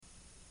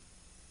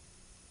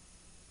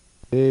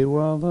Hey,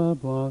 while the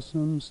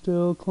blossom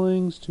still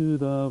clings to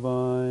the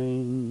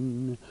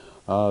vine,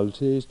 I'll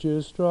taste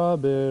your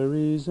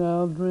strawberries,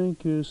 I'll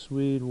drink your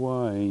sweet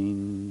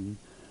wine.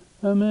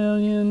 A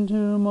million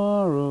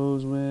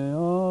tomorrows may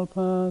all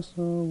pass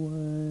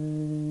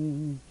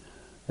away,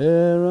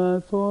 ere I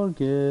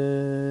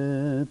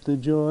forget the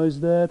joys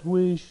that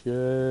we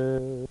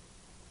shared.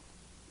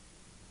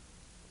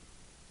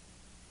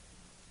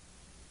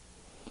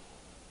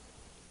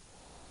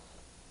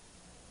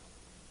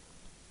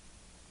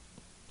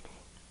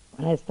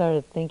 When I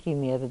started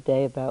thinking the other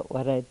day about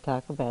what I'd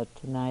talk about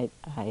tonight,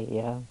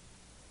 I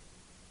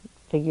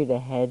figured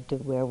ahead to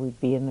where we'd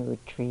be in the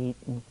retreat,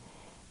 and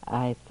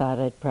I thought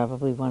I'd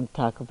probably want to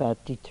talk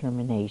about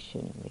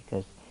determination,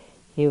 because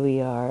here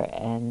we are,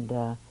 and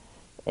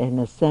in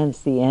a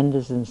sense the end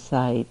is in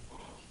sight,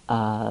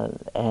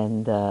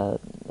 and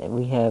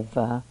we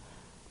have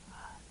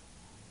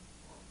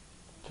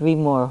 3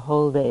 more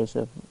whole days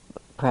of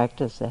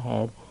practice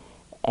ahead,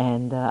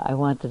 and I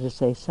wanted to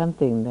say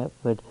something that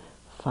would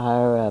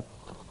fire up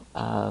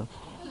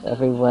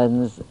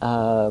everyone's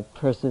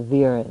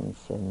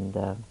perseverance. And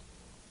so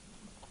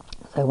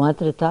I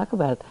wanted to talk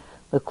about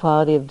the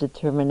quality of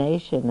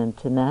determination and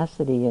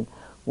tenacity, and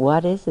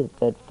what is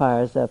it that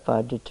fires up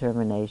our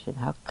determination?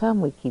 How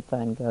come we keep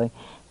on going?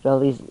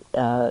 All these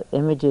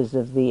images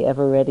of the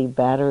ever-ready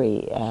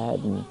battery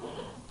ad, and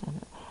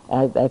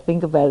I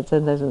think about it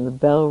sometimes when the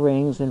bell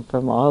rings and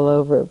from all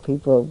over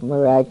people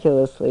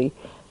miraculously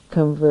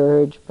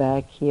converge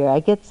back here. I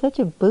get such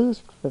a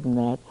boost from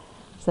that.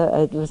 So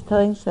I was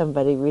telling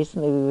somebody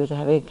recently, we were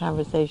having a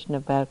conversation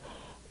about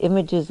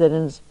images that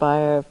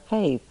inspire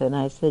faith, and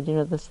I said,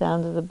 the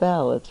sound of the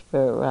bell at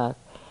Spirit Rock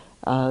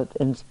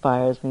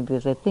inspires me,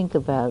 because I think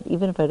about,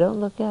 even if I don't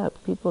look out,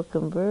 people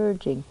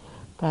converging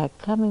back,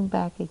 coming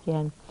back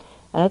again.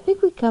 And I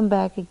think we come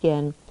back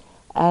again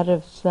out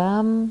of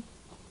some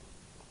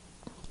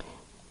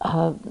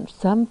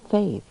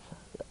faith,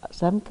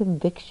 some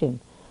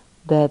conviction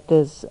that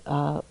there's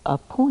a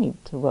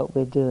point to what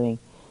we're doing,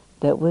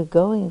 that we're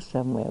going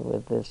somewhere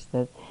with this,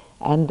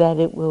 and that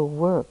it will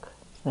work,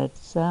 that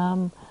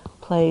some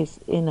place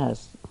in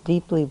us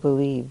deeply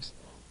believes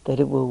that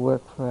it will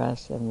work for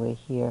us, and we're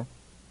here.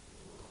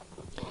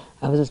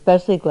 I was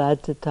especially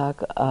glad to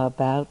talk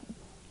about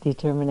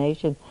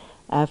determination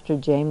after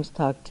James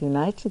talked 2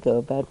 nights ago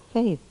about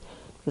faith,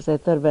 because I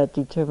thought about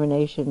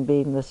determination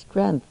being the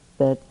strength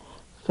that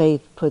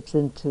faith puts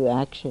into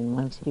action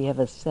once we have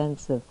a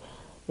sense of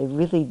it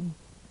really,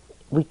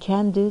 we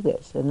can do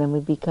this, and then we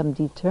become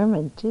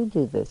determined to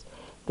do this.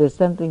 There's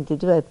something to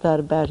do. I thought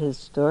about his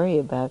story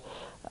about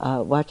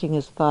watching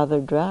his father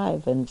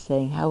drive and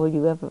saying, how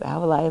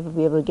will I ever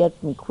be able to get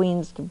from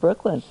Queens to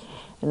Brooklyn?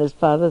 And his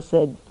father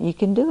said, you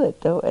can do it,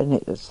 though.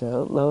 And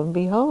so, lo and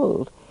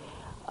behold,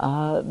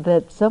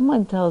 that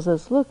someone tells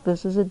us, look,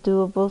 this is a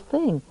doable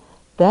thing.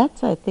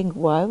 That's, I think,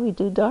 why we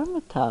do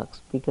Dharma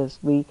talks, because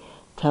we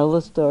tell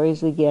the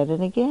stories again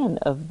and again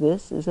of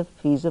this is a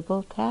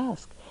feasible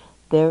task.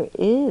 There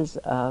is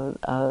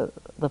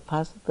the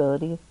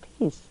possibility of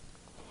peace.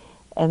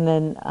 And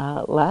then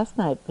last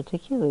night,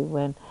 particularly,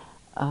 when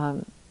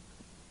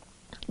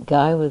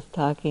Guy was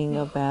talking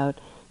about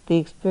the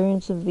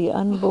experience of the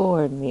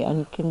unborn, the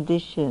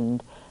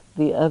unconditioned,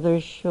 the other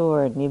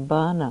shore,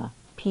 nibbana,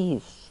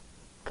 peace,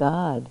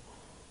 God,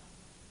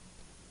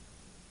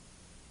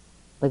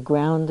 the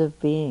ground of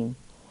being.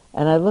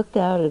 And I looked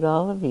out at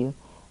all of you,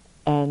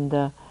 and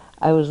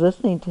I was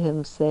listening to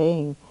him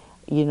saying,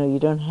 you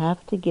don't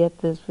have to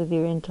get this with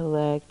your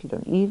intellect. You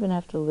don't even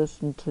have to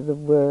listen to the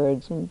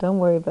words. And don't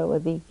worry about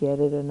whether you get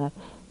it or not.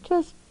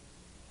 Just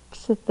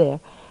sit there.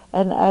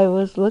 And I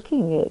was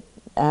looking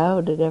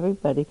out at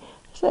everybody.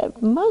 So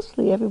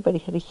mostly everybody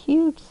had a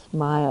huge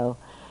smile.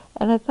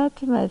 And I thought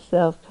to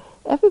myself,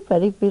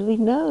 everybody really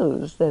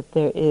knows that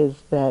there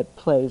is that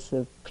place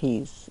of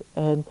peace,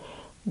 and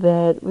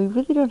that we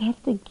really don't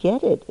have to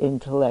get it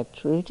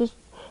intellectually. We just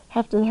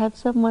have to have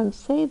someone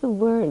say the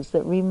words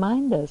that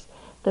remind us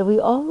that we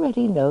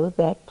already know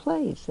that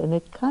place, and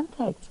it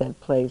contacts that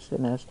place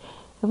in us,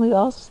 and we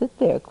all sit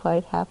there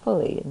quite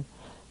happily. And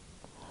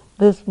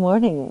this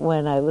morning,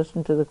 when I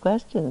listened to the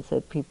questions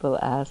that people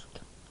asked,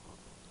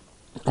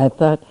 I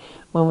thought,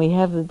 when we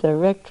have the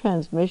direct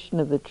transmission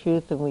of the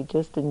truth and we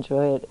just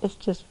enjoy it, it's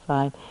just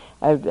fine.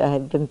 I've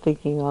been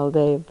thinking all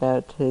day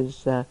about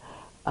his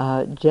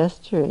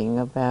gesturing,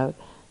 about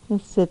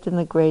sit in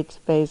the great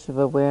space of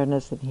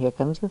awareness, and here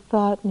comes a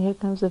thought, and here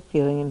comes a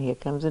feeling, and here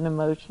comes an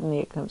emotion, and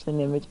here comes an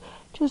image,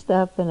 just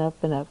up and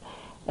up and up.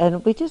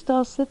 And we just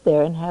all sit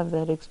there and have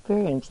that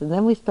experience, and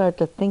then we start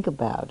to think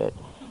about it.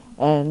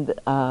 And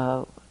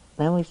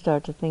then we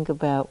start to think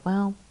about,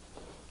 well,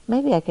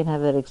 maybe I can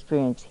have that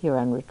experience here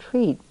on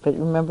retreat, but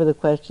remember the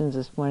questions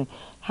this morning,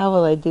 how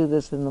will I do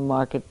this in the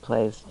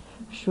marketplace?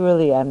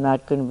 Surely I'm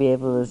not going to be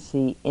able to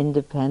see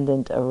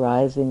independent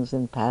arisings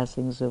and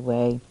passings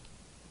away.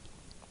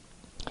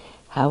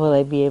 How will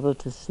I be able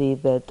to see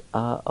that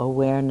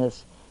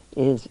awareness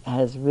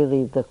has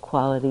really the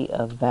quality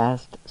of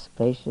vast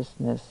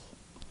spaciousness?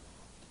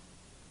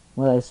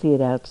 Will I see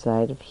it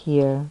outside of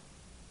here?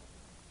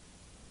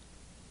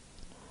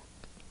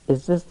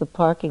 is this the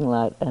parking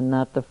lot and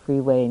not the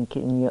freeway, and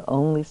can you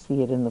only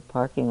see it in the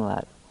parking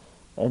lot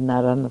and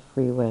not on the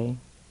freeway?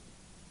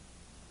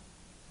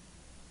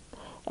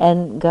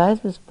 And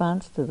Guy's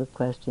response to the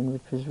question,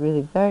 which was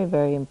really very,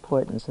 very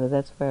important, so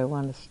that's where I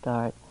want to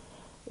start,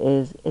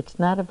 is it's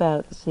not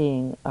about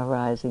seeing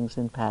arisings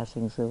and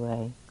passings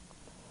away.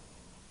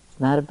 It's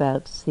not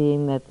about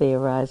seeing that they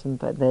arise,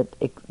 but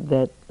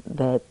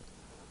that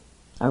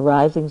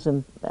arisings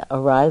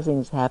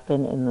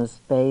happen in the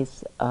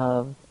space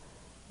of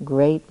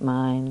great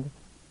mind.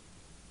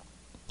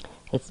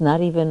 It's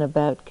not even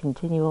about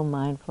continual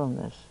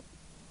mindfulness.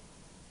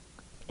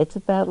 It's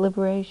about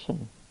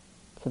liberation.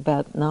 It's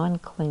about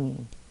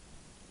non-clinging.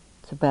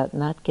 It's about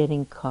not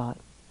getting caught.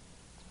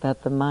 It's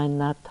about the mind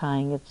not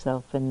tying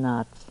itself in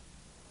knots.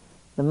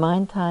 The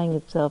mind tying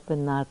itself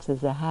in knots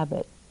is a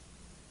habit.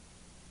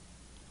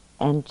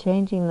 And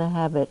changing the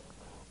habit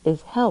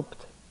is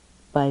helped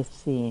by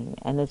seeing,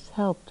 and it's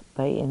helped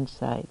by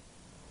insight.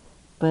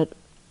 But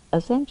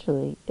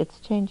essentially, it's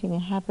changing a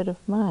habit of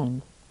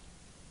mind.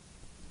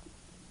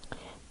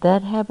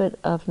 That habit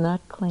of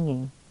not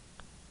clinging.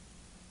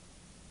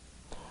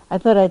 I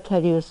thought I'd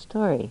tell you a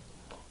story.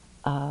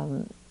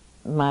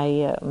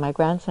 My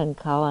grandson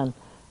Colin,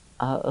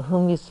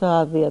 whom you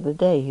saw the other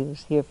day, he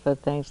was here for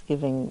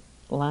Thanksgiving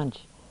lunch.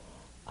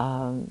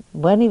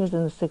 When he was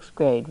in the 6th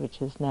grade,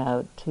 which is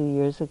now 2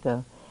 years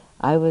ago,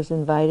 I was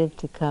invited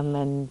to come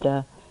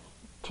and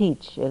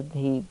teach.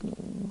 He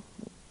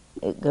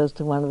goes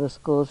to one of the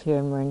schools here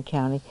in Marin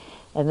County,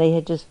 and they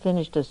had just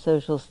finished a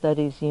social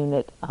studies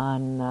unit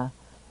on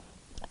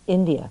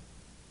India.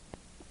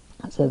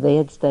 So they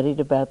had studied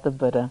about the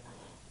Buddha,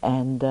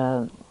 and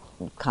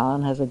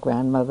Colin has a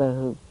grandmother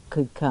who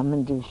could come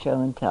and do show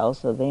and tell,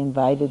 so they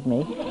invited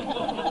me.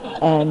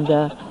 And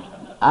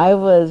I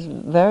was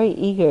very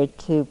eager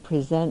to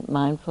present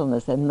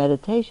mindfulness and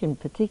meditation,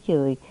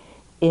 particularly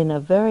in a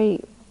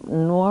very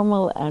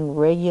normal and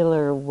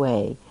regular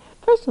way.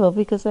 First of all,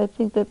 because I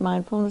think that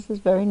mindfulness is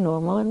very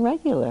normal and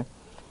regular.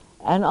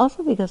 And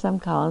also because I'm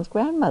Colin's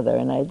grandmother,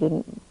 and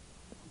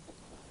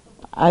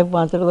I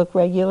wanted to look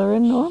regular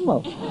and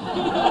normal.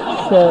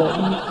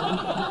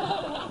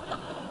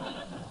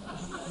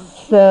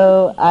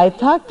 So I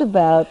talked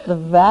about the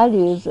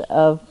values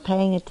of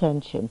paying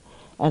attention,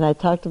 and I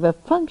talked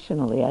about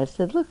functionally. I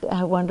said, look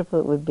how wonderful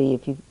it would be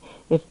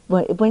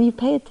when you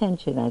pay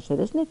attention. I said,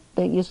 isn't it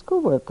that your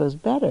schoolwork goes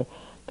better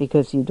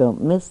because you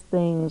don't miss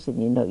things,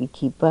 and you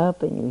keep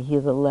up, and you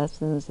hear the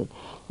lessons, and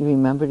you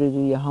remember to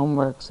do your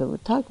homework. So we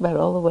talked about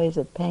all the ways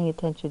that paying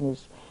attention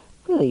is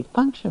really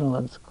functional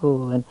in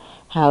school, and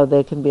how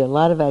there can be a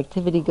lot of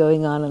activity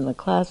going on in the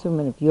classroom,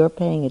 and if you're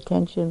paying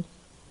attention,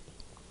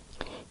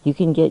 you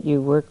can get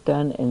your work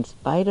done in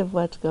spite of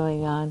what's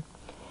going on.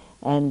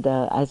 And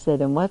I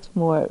said, and what's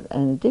more,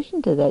 in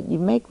addition to that, you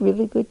make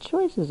really good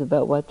choices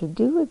about what to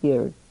do with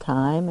your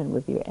time and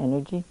with your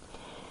energy.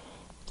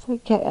 So,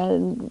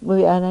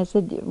 and I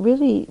said,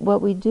 really,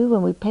 what we do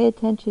when we pay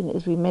attention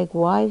is we make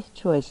wise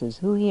choices.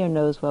 Who here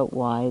knows what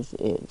wise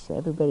is?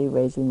 Everybody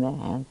raising their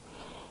hand.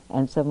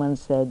 And someone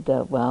said,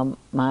 well,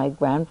 my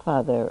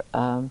grandfather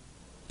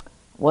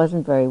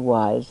wasn't very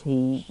wise.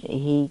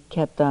 He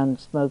kept on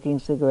smoking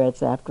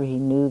cigarettes after he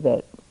knew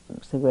that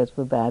cigarettes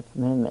were bad for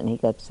him, and he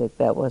got sick.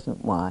 That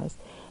wasn't wise.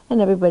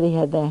 And everybody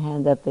had their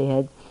hand up. They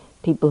had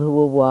people who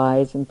were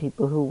wise and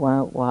people who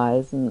weren't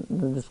wise. And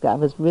I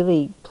was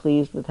really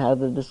pleased with how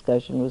the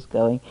discussion was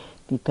going.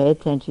 If you pay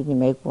attention, you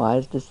make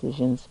wise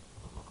decisions.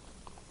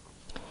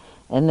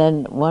 And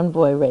then one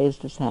boy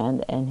raised his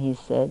hand and he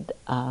said,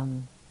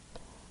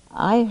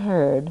 I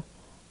heard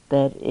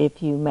that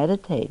if you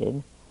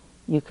meditated,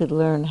 you could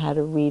learn how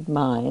to read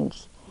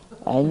minds,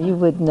 and you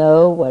would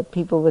know what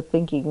people were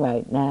thinking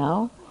right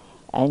now,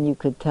 and you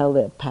could tell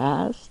their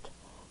past,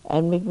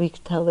 and maybe we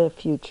could tell their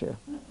future.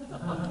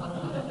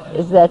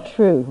 Is that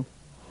true?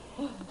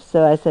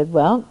 So I said,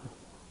 well,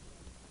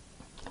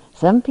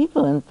 some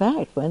people, in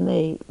fact, when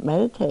they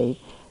meditate,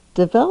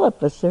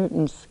 develop a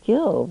certain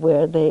skill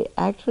where they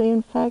actually,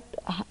 in fact,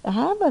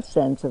 have a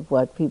sense of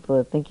what people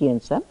are thinking,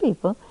 and some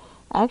people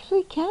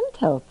actually can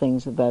tell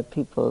things about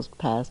people's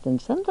past, and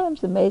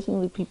sometimes,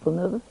 amazingly, people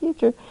know the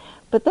future.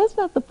 But that's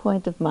not the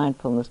point of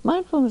mindfulness.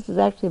 Mindfulness is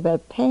actually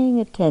about paying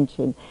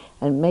attention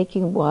and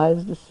making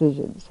wise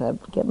decisions. So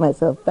I get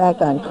myself back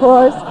on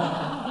course,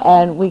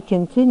 and we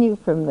continue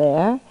from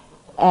there.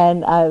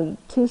 And I'm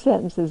 2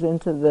 sentences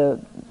into the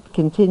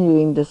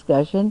continuing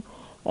discussion,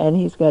 and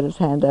he's got his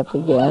hand up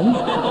again.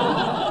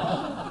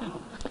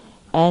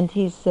 And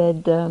he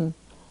said, in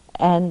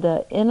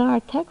our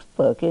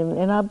textbook,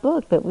 in our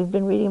book that we've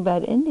been reading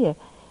about India,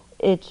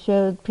 it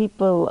showed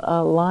people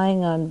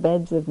lying on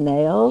beds of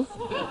nails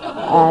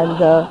and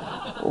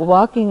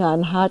walking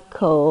on hot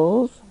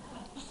coals,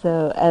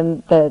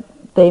 and that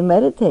they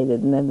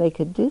meditated and then they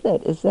could do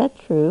that. Is that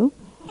true?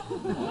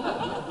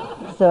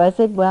 So I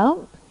said,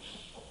 well,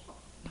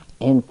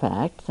 in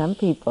fact, some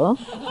people,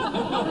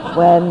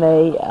 when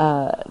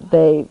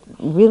they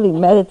really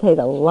meditate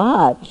a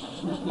lot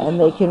and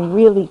they can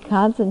really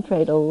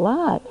concentrate a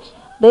lot,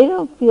 they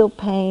don't feel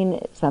pain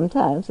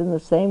sometimes in the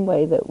same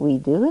way that we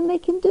do, and they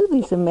can do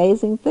these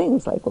amazing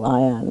things like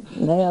lie on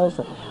nails,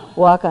 or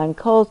walk on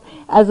coals,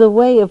 as a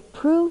way of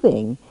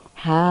proving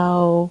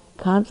how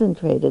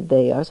concentrated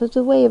they are. So it's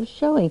a way of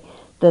showing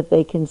that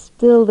they can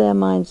still their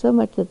mind so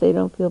much that they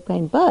don't feel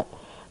pain. But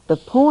the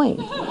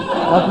point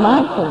of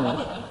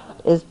mindfulness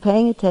is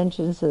paying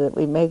attention so that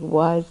we make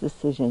wise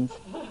decisions.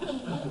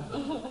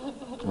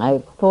 I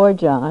have poor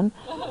John,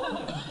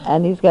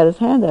 and he's got his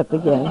hand up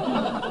again.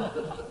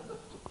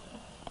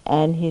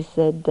 And he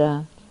said,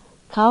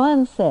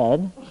 Colin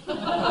said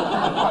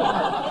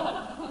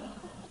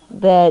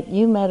that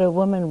you met a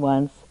woman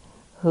once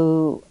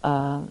who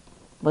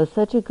was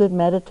such a good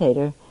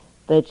meditator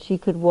that she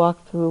could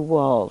walk through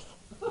walls.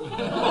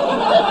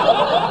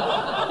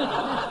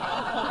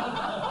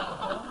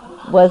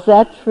 Was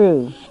that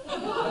true?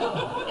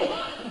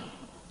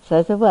 So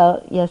I said,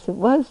 well, yes, it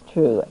was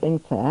true. In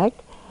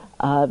fact,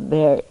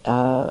 there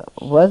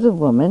was a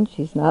woman,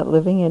 she's not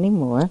living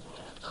anymore,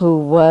 who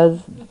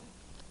was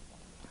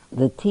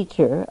the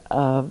teacher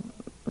of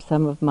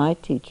some of my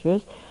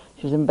teachers.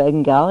 She was a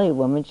Bengali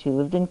woman. She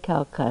lived in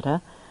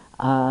Calcutta.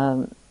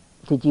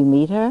 Did you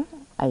meet her?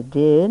 I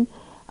did.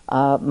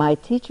 My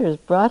teachers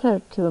brought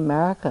her to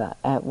America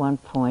at one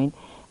point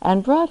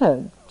and brought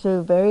her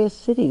to various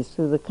cities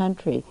through the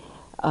country,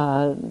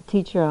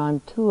 teach her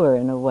on tour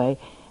in a way.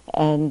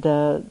 And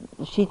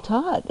she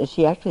taught.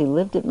 She actually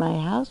lived at my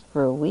house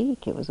for a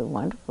week. It was a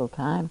wonderful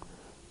time.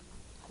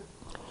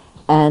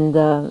 And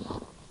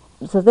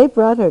so they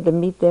brought her to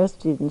meet their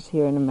students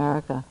here in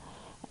America.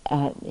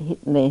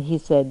 He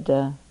said,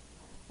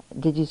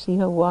 did you see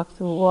her walk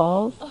through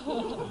walls?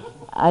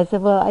 I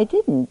said, well, I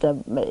didn't.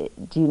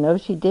 Do you know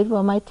she did?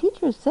 Well, my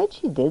teacher said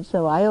she did,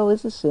 so I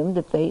always assumed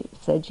if they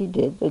said she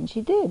did, then she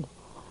did.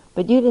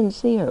 But you didn't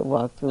see her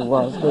walk through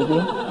walls, did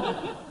you?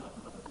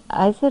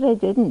 I said I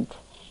didn't.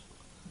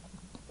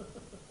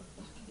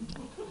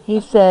 He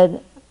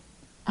said,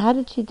 how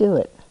did she do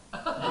it?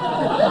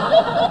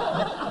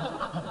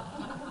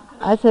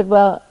 I said,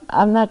 well,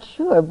 I'm not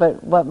sure,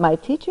 but what my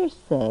teacher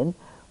said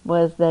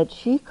was that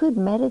she could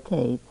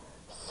meditate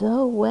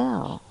so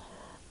well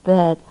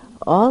that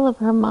all of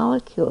her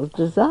molecules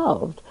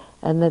dissolved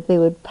and that they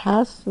would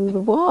pass through the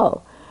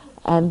wall,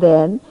 and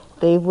then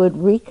they would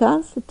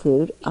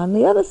reconstitute on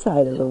the other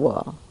side of the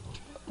wall.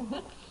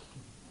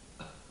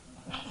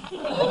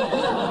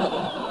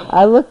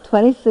 I looked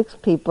 26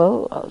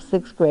 people,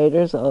 6th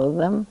graders, all of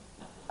them.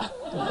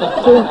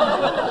 It seemed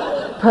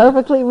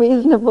perfectly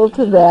reasonable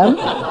to them.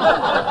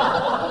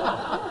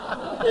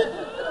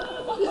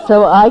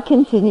 So I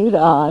continued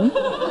on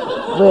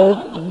with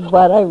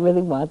what I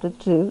really wanted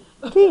to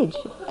teach.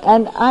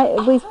 And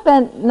we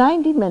spent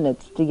 90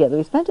 minutes together.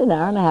 We spent an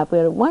hour and a half. We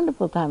had a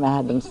wonderful time. I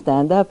had them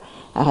stand up.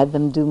 I had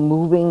them do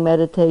moving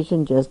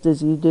meditation, just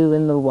as you do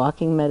in the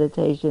walking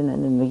meditation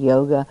and in the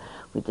yoga.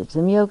 We did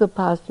some yoga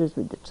postures.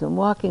 We did some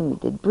walking. We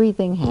did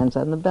breathing, hands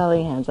on the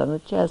belly, hands on the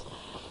chest.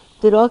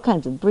 Did all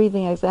kinds of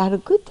breathing exercises. I had a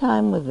good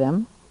time with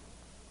them.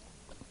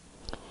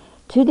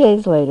 2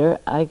 days later,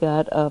 I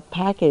got a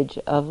package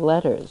of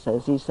letters,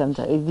 as you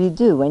sometimes you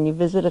do when you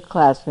visit a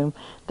classroom.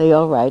 They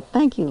all write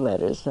thank you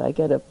letters. So I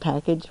got a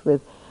package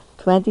with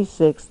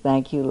 26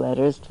 thank you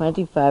letters.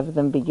 25 of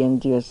them begin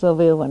Dear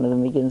Sylvia. One of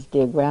them begins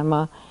Dear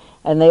Grandma,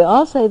 and they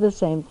all say the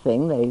same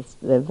thing.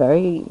 They're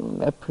very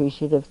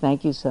appreciative.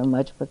 Thank you so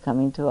much for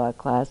coming to our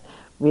class.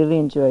 Really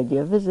enjoyed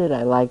your visit.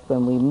 I liked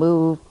when we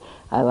moved.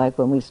 I liked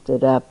when we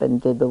stood up and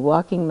did the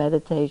walking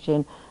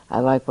meditation. I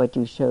like what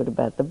you showed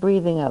about the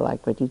breathing. I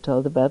like what you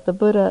told about the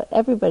Buddha.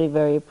 Everybody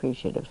very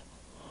appreciative.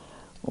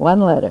 One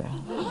letter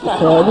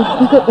said,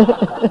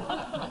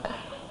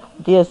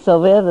 Dear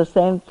Sylvia, the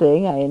same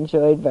thing. I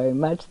enjoyed very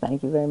much.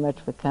 Thank you very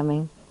much for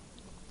coming.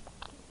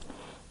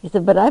 He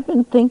said, but I've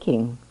been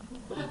thinking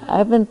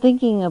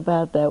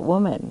about that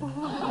woman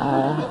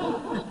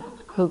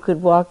who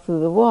could walk through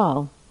the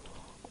wall.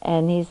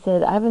 And he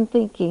said, I've been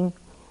thinking,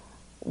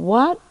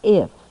 what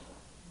if,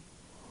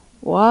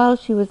 while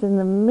she was in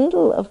the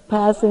middle of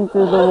passing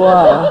through the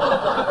wall,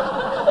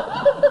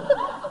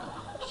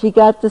 she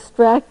got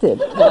distracted?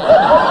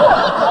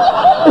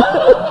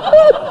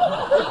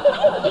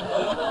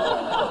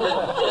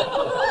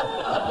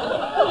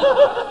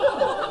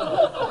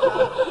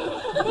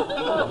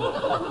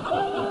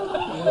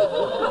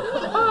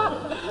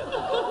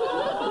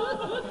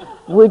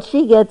 Would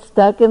she get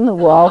stuck in the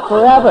wall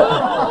forever?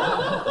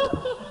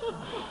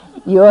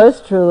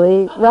 Yours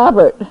truly,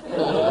 Robert.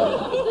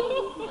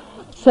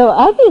 So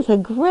I think it's a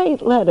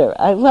great letter.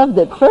 I loved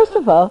it. First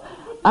of all,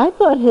 I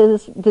thought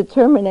his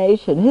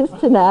determination, his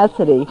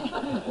tenacity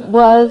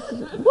was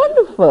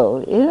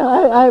wonderful. You know,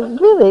 I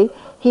really,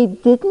 he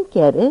didn't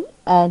get it,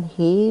 and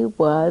he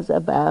was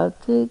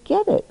about to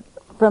get it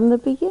from the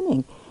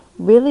beginning.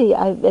 Really,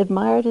 I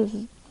admired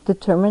his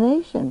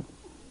determination.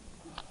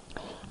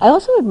 I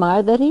also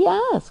admired that he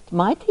asked.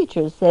 My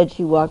teacher said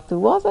she walked through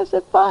walls. I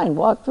said, fine,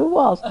 walk through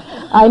walls.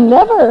 I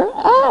never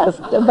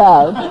asked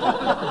about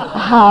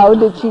how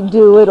did she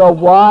do it or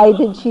why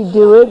did she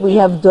do it. We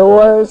have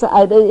doors.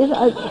 I didn't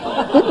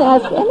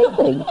ask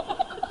anything.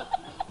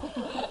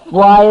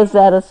 Why is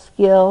that a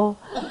skill?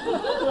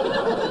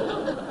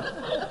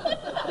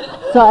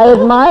 So I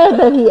admire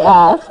that he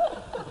asked.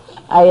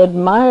 I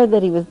admire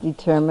that he was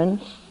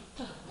determined.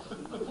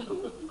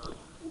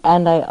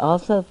 And I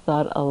also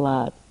thought a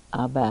lot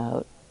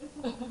about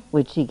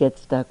would she get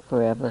stuck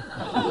forever?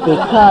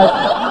 Because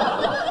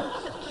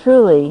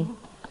truly,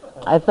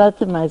 I thought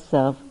to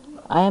myself,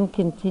 I am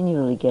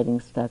continually getting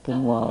stuck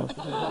in walls.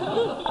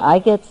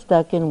 I get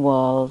stuck in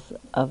walls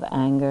of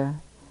anger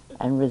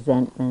and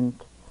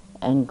resentment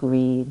and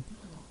greed.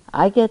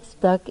 I get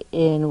stuck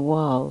in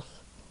walls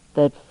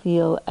that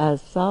feel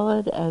as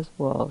solid as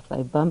walls.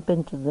 I bump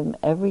into them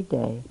every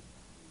day,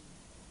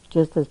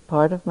 just as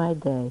part of my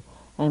day.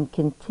 I'm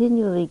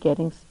continually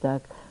getting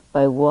stuck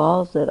by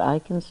walls that I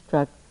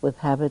construct with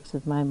habits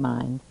of my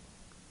mind,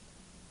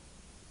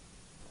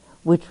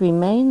 which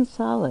remain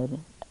solid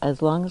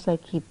as long as I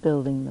keep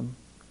building them.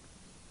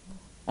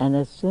 And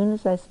as soon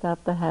as I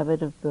stop the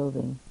habit of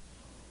building,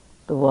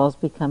 the walls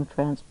become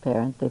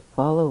transparent, they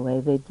fall away,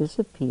 they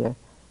disappear,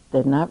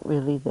 they're not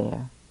really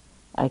there.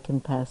 I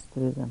can pass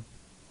through them.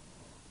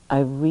 I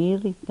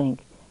really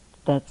think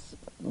that's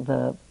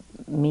the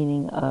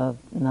meaning of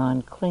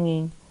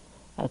non-clinging.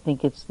 I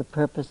think it's the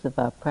purpose of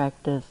our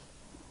practice.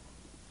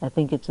 I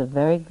think it's a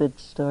very good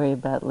story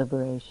about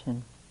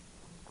liberation.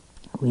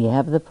 We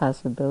have the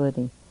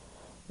possibility,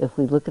 if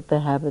we look at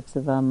the habits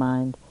of our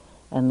mind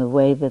and the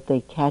way that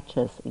they catch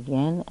us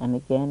again and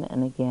again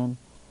and again,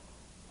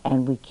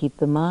 and we keep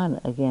them on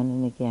again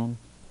and again,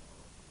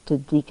 to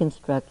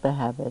deconstruct the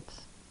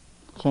habits,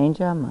 change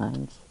our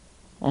minds,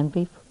 and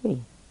be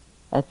free.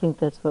 I think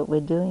that's what we're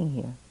doing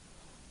here.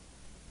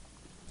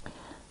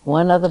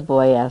 One other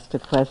boy asked a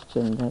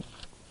question that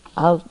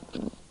I'll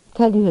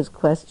tell you his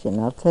question.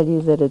 I'll tell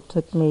you that it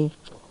took me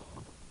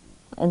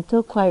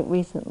until quite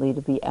recently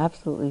to be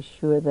absolutely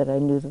sure that I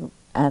knew the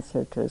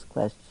answer to his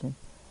question.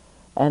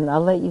 And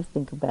I'll let you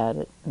think about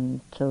it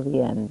until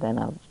the end, then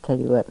I'll tell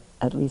you what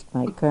at least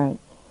my current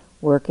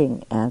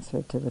working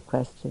answer to the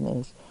question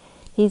is.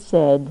 He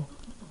said,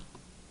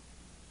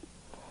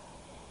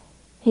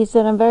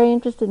 I'm very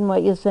interested in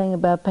what you're saying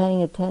about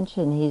paying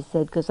attention. He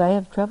said, because I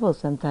have trouble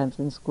sometimes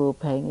in school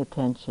paying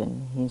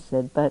attention. He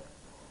said, but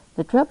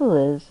the trouble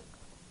is,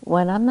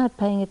 when I'm not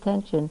paying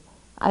attention,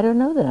 I don't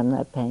know that I'm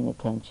not paying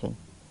attention.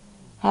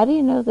 How do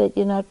you know that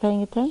you're not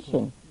paying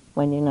attention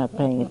when you're not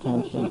paying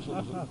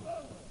attention?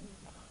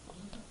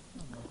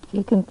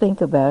 You can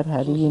think about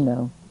how do you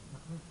know.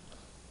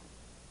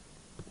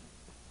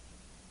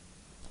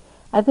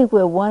 I think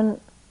we're one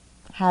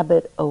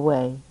habit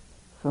away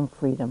from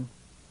freedom.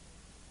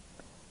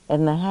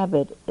 And the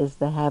habit is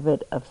the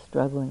habit of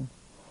struggling.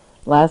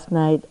 Last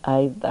night,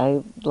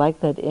 I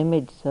liked that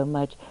image so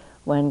much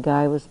when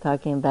Guy was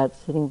talking about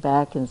sitting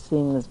back and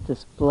seeing this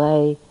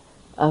display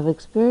of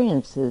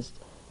experiences.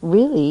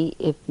 Really,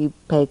 if you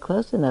pay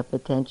close enough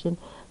attention,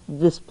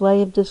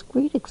 display of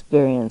discrete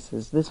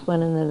experiences, this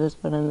one and then this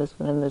one and this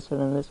one and this one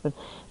and this one,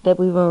 that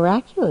we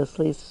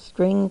miraculously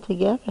string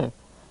together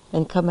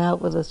and come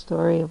out with a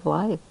story of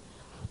life.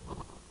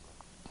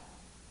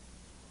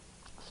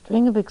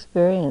 String of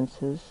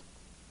experiences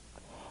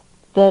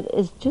that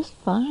is just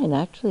fine,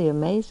 actually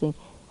amazing,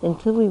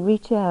 until we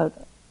reach out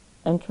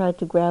and try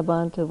to grab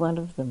onto one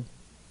of them.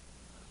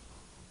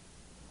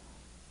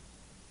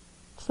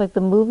 It's like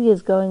the movie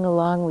is going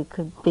along, we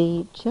could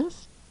be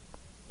just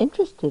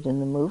interested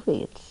in the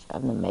movie. It's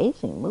an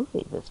amazing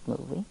movie, this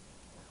movie.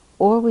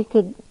 Or we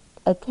could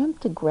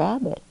attempt to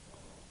grab it.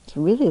 It's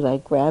really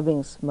like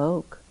grabbing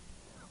smoke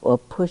or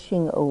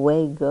pushing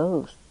away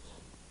ghosts.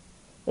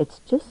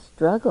 It's just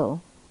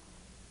struggle.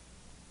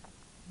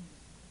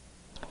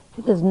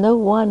 There's no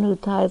one who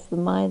ties the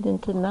mind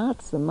into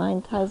knots. The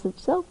mind ties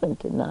itself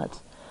into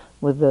knots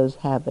with those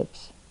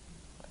habits.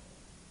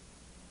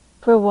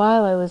 For a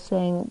while I was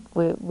saying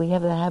we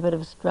have the habit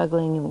of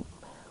struggling, and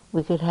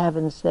we could have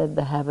instead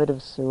the habit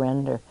of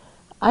surrender.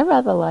 I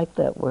rather like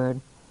that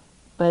word,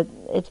 but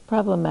it's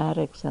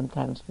problematic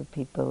sometimes for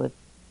people. It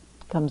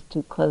comes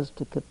too close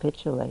to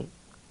capitulate.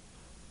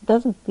 It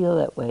doesn't feel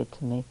that way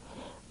to me.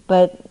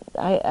 But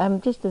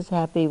I'm just as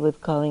happy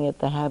with calling it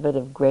the habit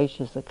of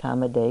gracious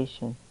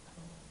accommodation,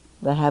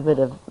 the habit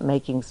of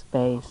making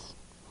space.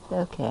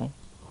 Okay.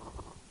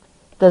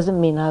 Doesn't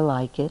mean I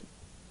like it.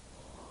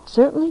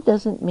 Certainly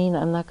doesn't mean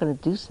I'm not going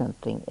to do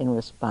something in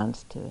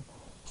response to it.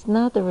 It's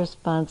not the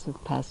response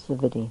of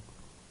passivity.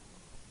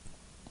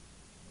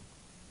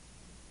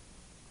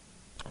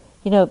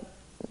 You know,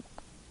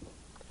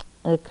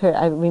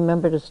 I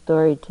remembered a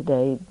story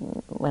today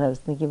when I was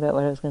thinking about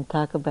what I was going to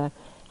talk about.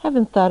 I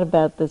haven't thought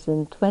about this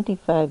in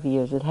 25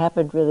 years. It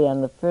happened really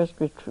on the first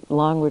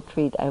long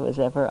retreat I was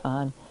ever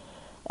on.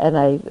 And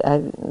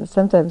I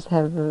sometimes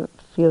have a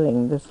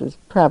feeling this is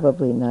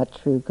probably not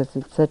true because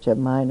it's such a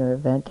minor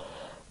event.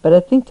 But I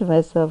think to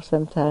myself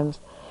sometimes,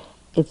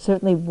 it's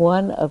certainly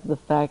one of the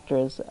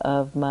factors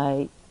of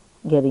my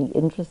getting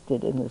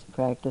interested in this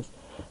practice.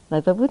 And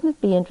I thought, wouldn't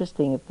it be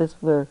interesting if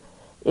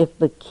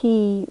the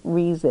key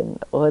reason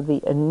or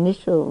the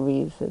initial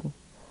reason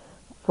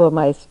for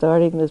my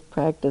starting this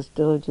practice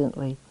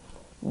diligently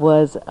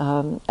was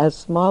as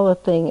small a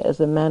thing as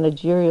a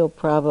managerial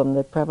problem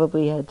that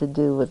probably had to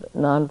do with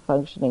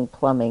non-functioning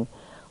plumbing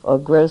or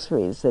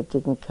groceries that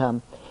didn't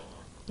come.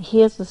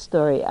 Here's the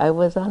story. I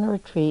was on a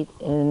retreat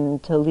in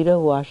Toledo,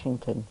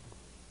 Washington,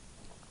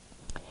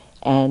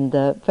 and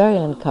very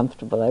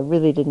uncomfortable. I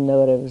really didn't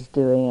know what I was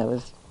doing. I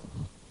was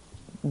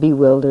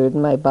bewildered,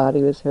 and my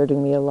body was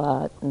hurting me a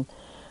lot. And,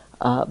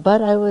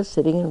 but I was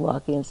sitting and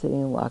walking and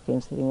sitting and walking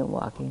and sitting and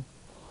walking,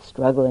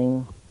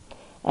 struggling.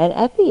 And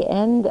at the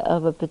end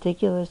of a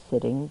particular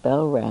sitting,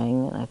 bell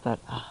rang, and I thought,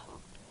 ah.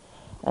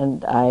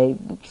 And I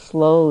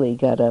slowly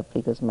got up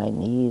because my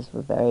knees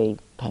were very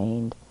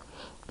pained.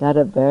 Got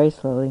up very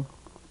slowly.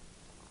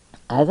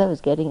 As I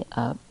was getting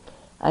up,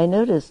 I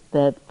noticed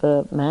that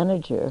the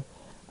manager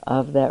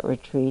of that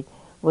retreat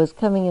was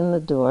coming in the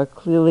door,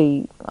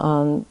 clearly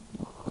on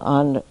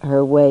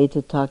her way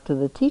to talk to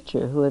the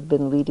teacher who had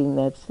been leading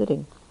that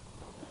sitting.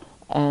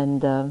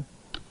 And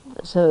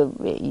so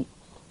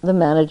the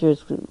manager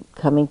is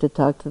coming to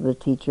talk to the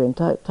teacher and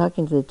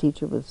talking to the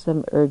teacher with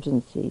some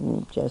urgency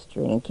and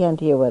gesturing and can't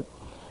hear what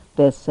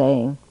they're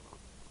saying.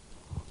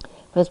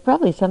 Because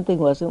probably something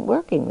wasn't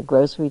working. The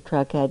grocery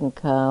truck hadn't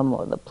come,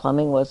 or the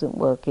plumbing wasn't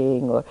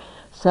working, or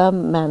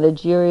some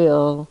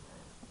managerial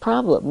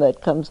problem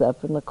that comes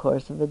up in the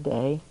course of a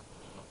day.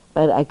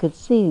 But I could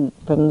see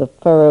from the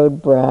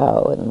furrowed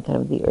brow and kind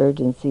of the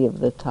urgency of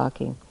the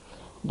talking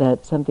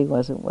that something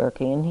wasn't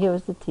working. And here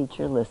was the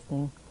teacher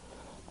listening.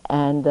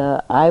 And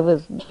I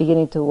was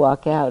beginning to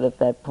walk out at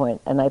that point,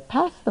 and I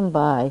passed them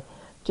by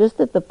just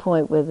at the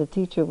point where the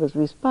teacher was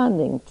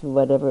responding to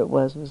whatever it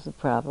was the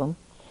problem.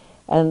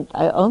 And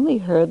I only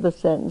heard the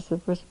sentence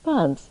of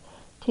response.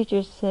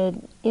 Teacher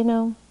said, you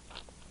know,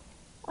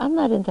 I'm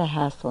not into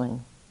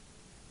hassling.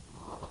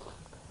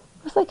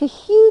 It was like a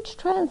huge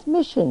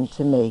transmission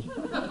to me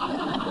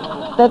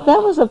that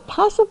was a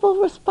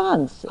possible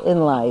response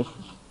in life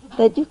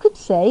that you could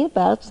say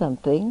about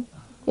something.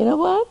 You know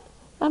what?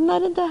 I'm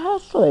not into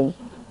hassling.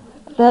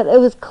 That it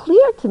was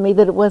clear to me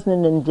that it wasn't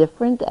an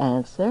indifferent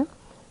answer,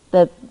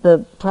 that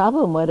the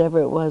problem, whatever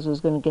it was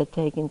going to get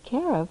taken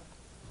care of,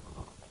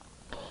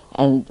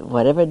 and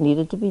whatever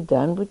needed to be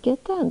done would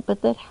get done,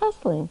 but that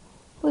hassling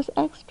was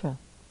extra.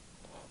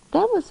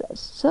 That was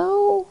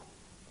so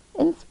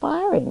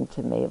inspiring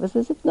to me. It was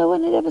as if no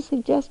one had ever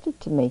suggested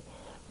to me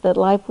that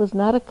life was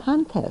not a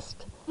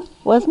contest,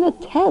 wasn't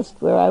a test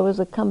where I was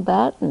a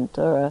combatant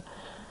or a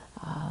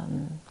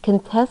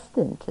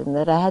contestant, and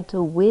that I had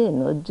to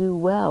win or do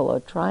well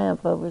or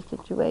triumph over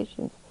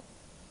situations.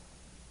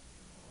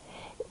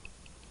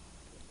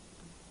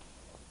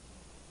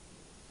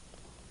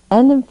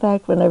 And in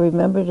fact, when I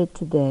remembered it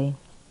today,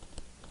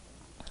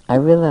 I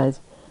realized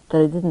that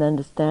I didn't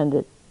understand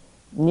it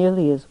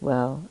nearly as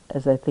well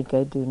as I think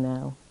I do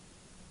now.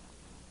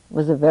 It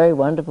was a very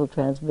wonderful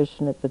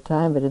transmission at the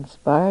time. It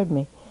inspired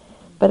me.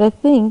 But I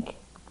think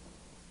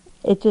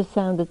it just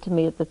sounded to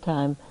me at the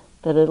time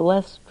that a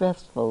less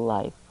stressful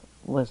life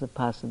was a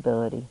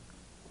possibility.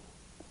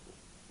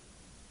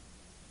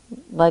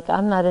 Like,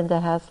 I'm not into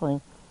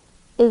hassling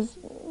is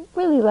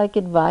really like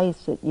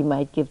advice that you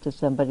might give to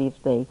somebody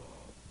if they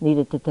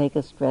needed to take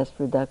a stress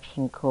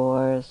reduction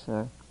course,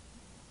 or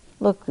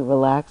look,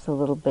 relax a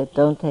little bit,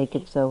 don't take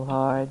it so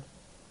hard,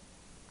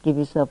 give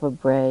yourself a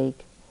break.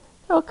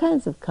 There are all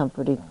kinds of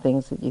comforting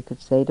things that you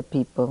could say to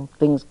people.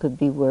 Things could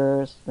be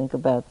worse, think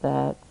about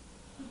that.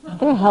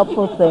 They're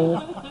helpful things.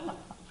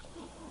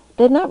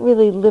 They're not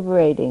really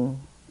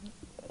liberating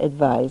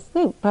advice.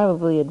 They're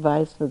probably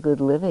advice for good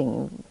living.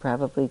 You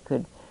probably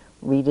could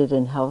read it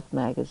in health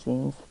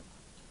magazines.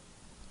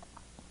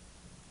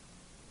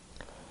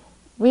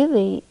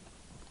 Really,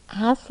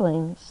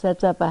 hassling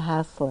sets up a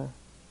hassler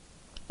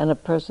and a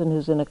person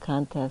who's in a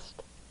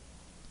contest.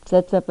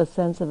 Sets up a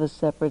sense of a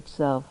separate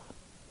self.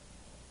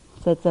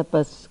 Sets up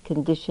a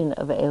condition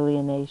of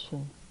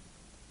alienation.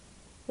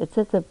 It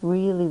sets up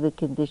really the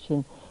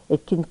condition,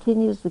 it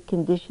continues the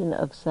condition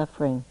of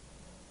suffering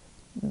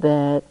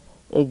that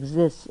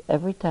exists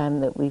every time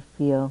that we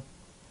feel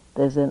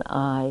there's an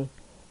I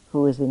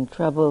who is in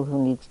trouble,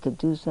 who needs to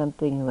do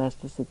something, who has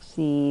to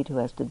succeed, who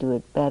has to do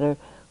it better,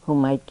 who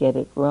might get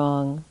it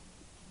wrong.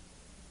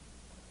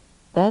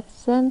 That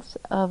sense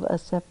of a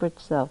separate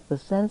self, the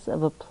sense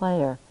of a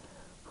player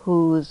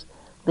who's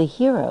the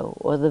hero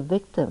or the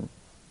victim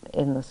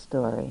in the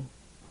story,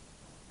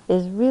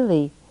 is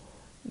really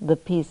the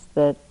piece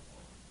that,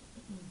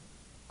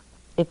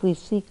 if we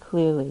see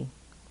clearly,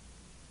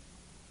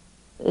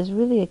 is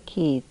really a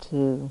key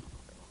to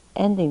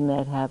ending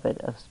that habit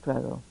of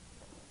struggle.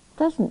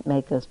 Doesn't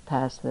make us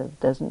passive,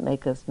 doesn't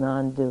make us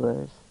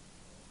non-doers.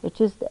 It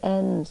just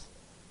ends.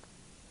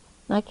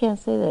 I can't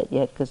say that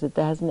yet because it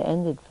hasn't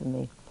ended for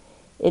me.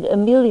 It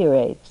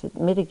ameliorates, it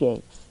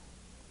mitigates,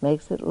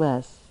 makes it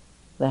less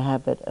the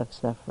habit of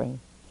suffering.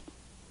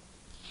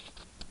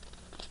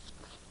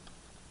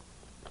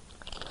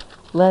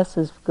 Less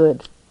is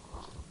good.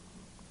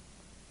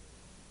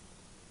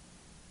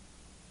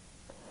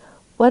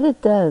 What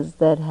it does,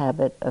 that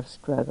habit of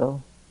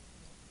struggle,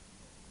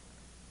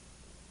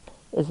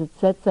 is it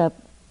sets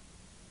up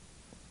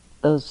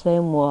those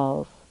same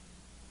walls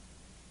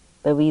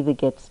that we either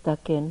get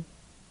stuck in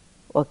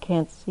or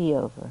can't see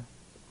over.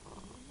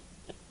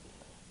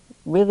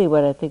 Really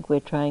what I think we're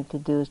trying to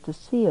do is to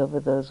see over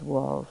those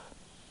walls,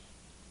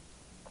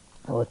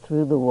 or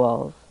through the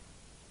walls.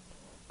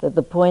 That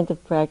the point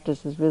of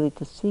practice is really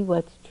to see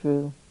what's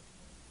true,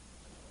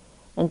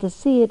 and to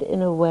see it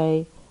in a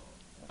way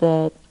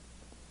that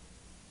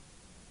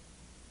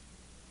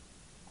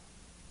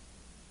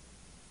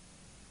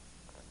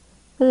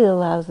really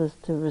allows us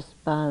to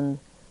respond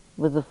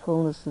with the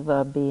fullness of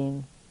our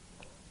being.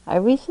 I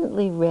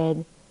recently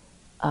read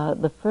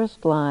the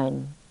first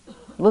line,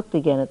 looked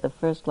again at the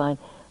first line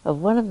of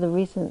one of the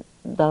recent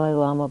Dalai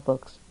Lama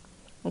books.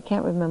 I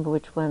can't remember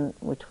which one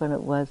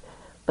it was,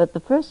 but the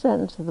first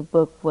sentence of the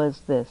book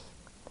was this.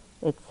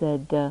 It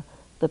said,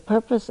 the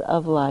purpose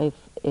of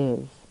life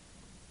is.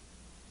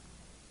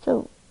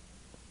 So,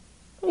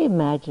 what do you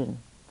imagine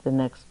the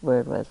next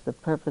word was? The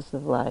purpose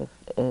of life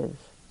is.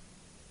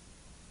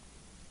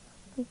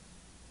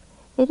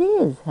 It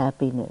is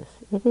happiness.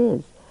 It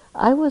is.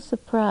 I was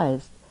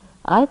surprised.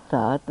 I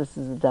thought, this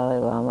is the Dalai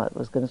Lama,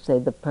 was going to say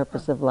the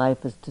purpose of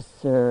life is to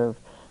serve.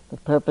 The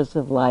purpose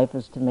of life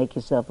is to make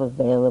yourself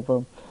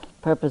available.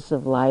 The purpose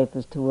of life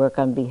is to work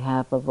on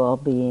behalf of all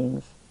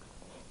beings.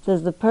 It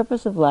says the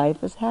purpose of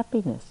life is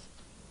happiness.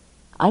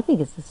 I think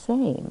it's the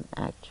same,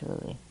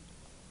 actually.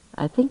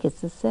 I think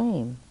it's the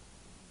same.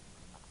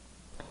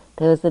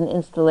 There was an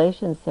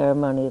installation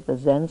ceremony at the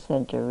Zen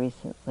Center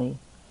recently,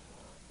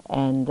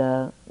 and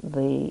one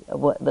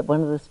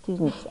of the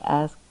students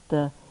asked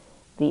the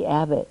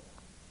abbot,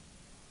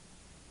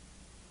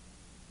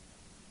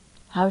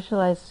 "How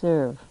shall I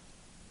serve?"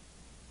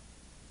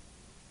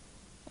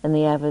 And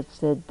the abbot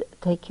said,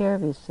 "Take care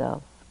of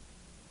yourself."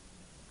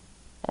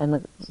 And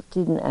the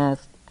student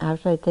asked, "How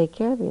should I take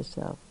care of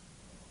yourself?"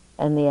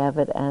 And the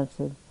abbot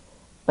answered,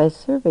 "By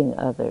serving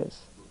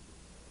others."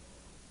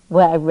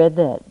 Well, I read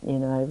that,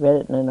 I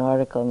read it in an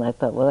article, and I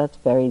thought, well, that's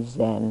very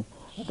Zen.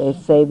 They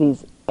say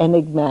these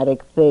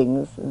enigmatic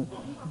things, and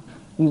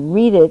you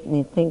read it and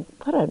you think,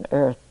 what on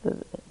earth?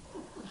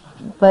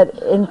 But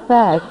in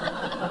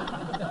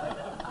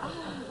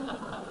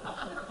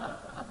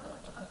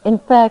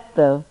fact,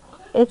 though,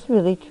 it's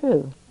really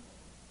true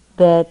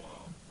that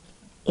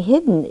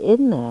hidden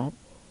in that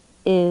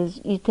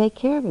is you take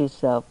care of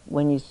yourself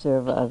when you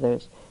serve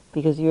others,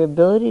 because your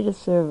ability to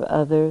serve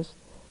others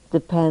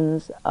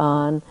depends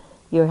on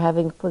your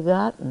having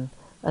forgotten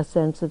a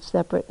sense of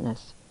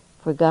separateness,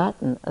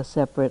 forgotten a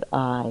separate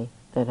I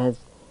that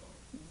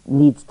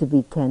needs to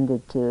be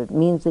tended to. It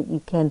means that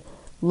you can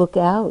look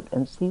out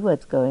and see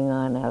what's going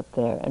on out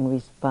there and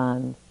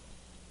respond.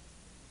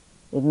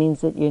 It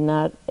means that you're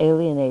not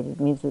alienated. It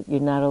means that you're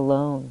not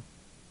alone.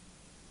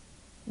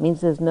 It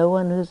means there's no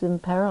one who's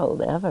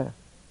imperiled ever.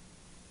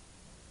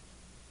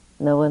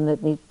 No one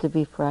that needs to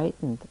be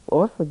frightened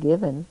or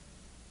forgiven.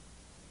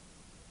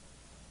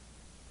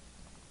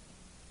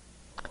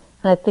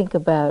 And I think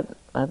about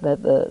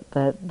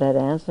that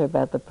answer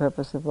about the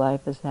purpose of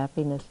life is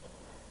happiness.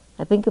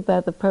 I think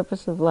about the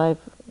purpose of life,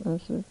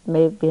 this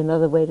may be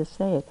another way to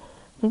say it.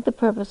 I think the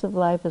purpose of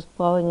life is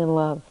falling in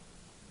love.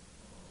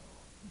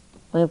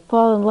 When you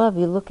fall in love,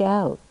 you look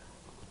out.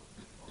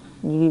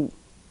 Your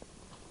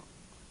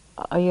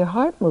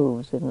heart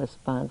moves in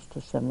response to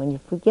someone. You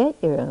forget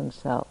your own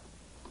self.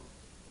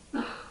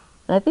 And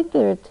I think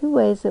there are two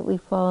ways that we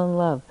fall in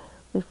love.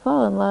 We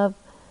fall in love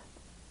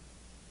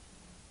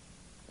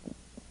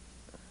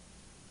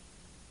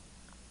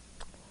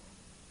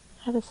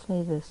how to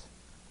say this?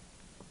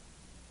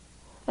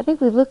 I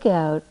think we look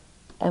out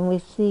and we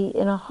see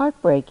in a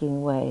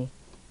heartbreaking way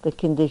the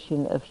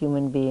condition of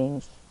human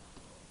beings,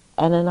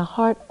 and in a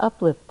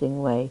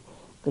heart-uplifting way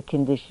the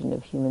condition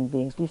of human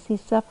beings. We see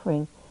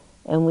suffering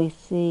and we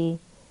see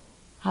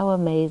how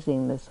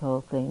amazing this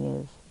whole thing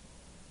is,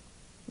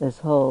 this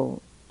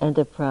whole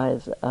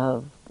enterprise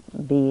of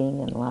being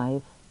and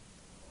life.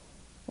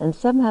 And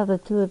somehow the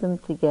two of them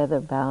together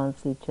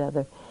balance each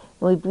other.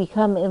 We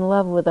become in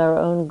love with our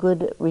own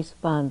good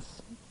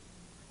response.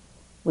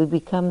 We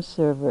become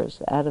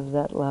servers out of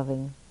that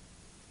loving.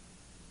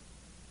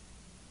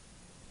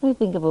 Let me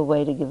think of a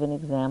way to give an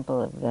example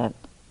of that.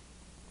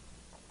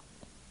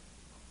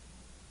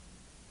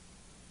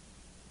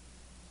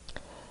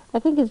 I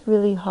think it's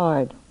really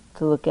hard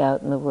to look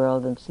out in the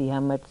world and see how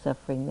much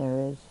suffering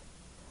there is.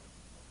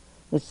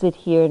 We sit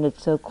here and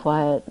it's so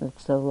quiet and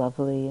it's so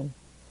lovely, and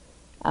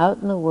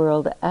out in the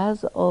world,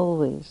 as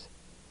always,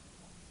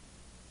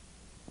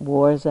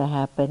 wars are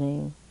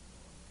happening.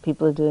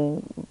 People are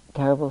doing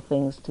terrible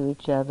things to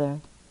each other.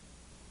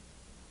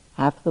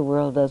 Half the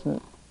world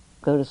doesn't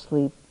go to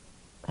sleep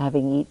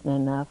having eaten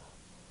enough.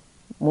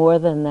 More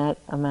than that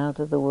amount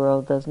of the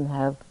world doesn't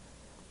have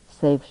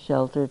safe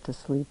shelter to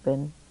sleep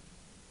in.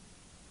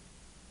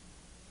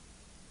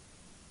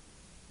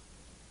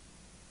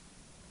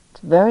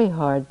 It's very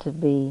hard to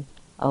be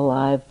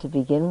alive to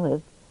begin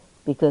with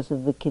because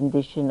of the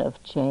condition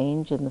of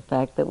change and the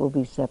fact that we'll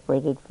be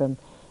separated from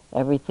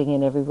everything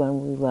and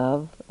everyone we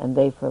love, and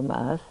they from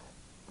us.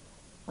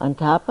 On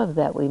top of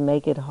that, we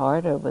make it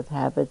harder with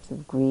habits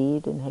of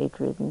greed and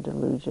hatred and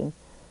delusion.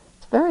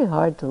 It's very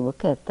hard to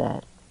look at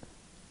that.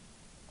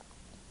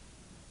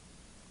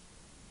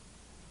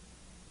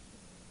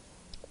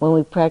 When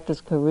we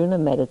practice karuna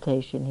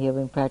meditation here,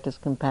 when we practice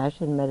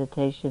compassion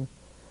meditation,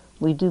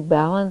 we do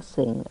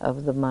balancing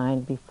of the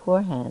mind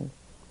beforehand.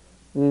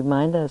 We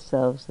remind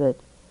ourselves that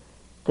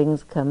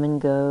things come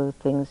and go,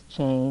 things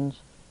change.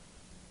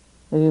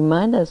 We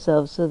remind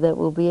ourselves so that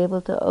we'll be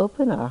able to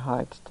open our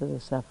hearts to the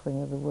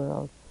suffering of the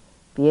world,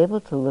 be able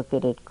to look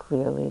at it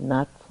clearly,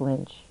 not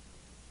flinch.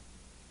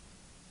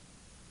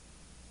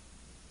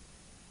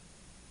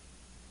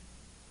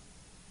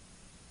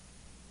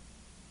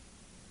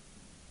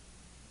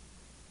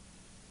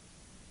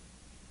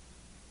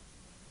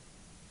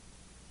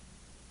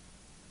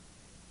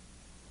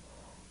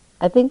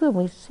 I think when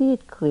we see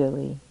it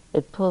clearly,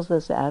 it pulls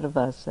us out of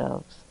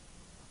ourselves.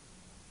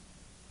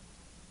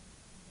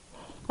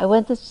 I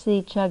went to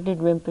see Chagdud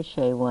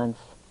Rinpoche once.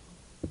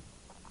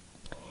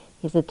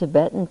 He's a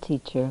Tibetan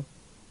teacher,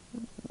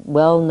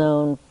 well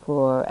known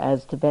for,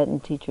 as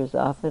Tibetan teachers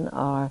often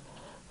are,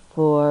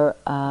 for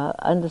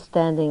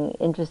understanding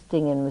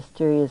interesting and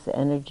mysterious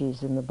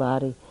energies in the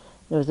body.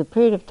 There was a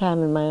period of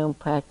time in my own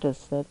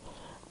practice that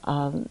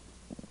I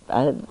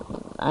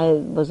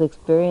was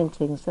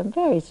experiencing some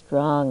very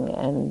strong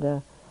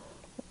and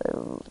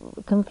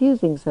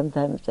confusing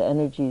sometimes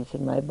energies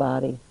in my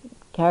body,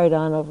 carried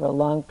on over a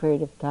long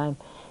period of time.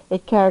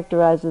 It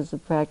characterizes the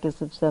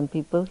practice of some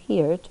people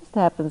here. It just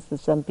happens to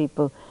some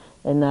people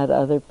and not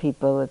other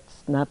people.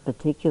 It's not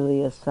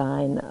particularly a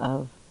sign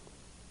of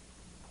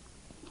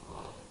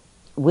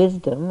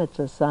wisdom. It's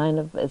a sign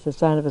of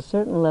a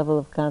certain level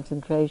of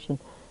concentration,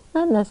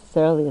 not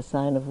necessarily a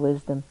sign of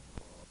wisdom.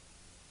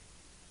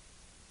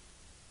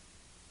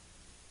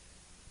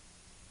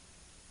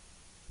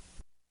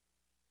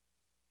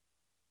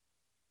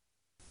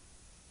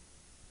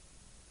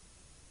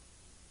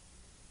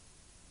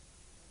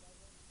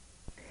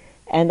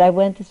 And I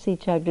went to see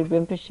Chagdud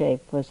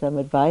Rinpoche for some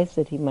advice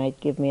that he might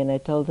give me, and I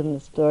told him the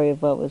story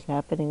of what was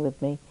happening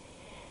with me.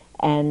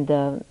 And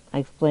I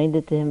explained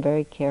it to him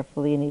very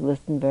carefully, and he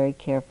listened very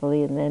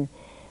carefully. And then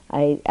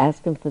I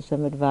asked him for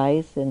some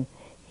advice, and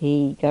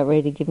he got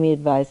ready to give me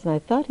advice. And I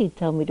thought he'd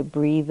tell me to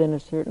breathe in a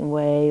certain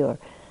way or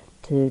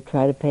to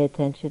try to pay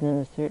attention in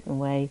a certain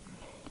way.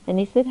 And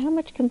he said, "How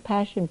much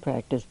compassion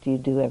practice do you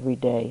do every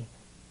day?"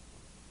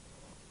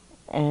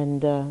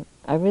 And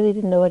I really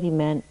didn't know what he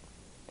meant.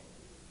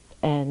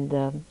 And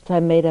so I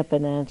made up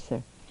an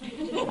answer.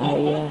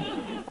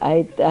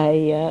 I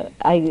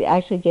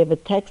actually gave a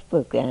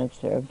textbook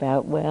answer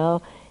about,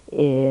 well,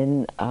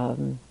 in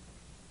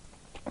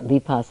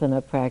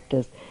vipassana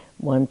practice,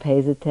 one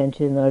pays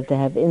attention in order to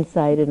have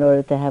insight, in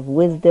order to have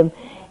wisdom,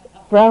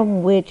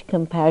 from which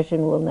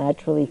compassion will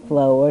naturally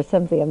flow, or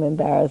something I'm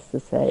embarrassed to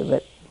say,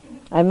 but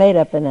I made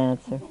up an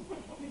answer.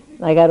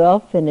 I got all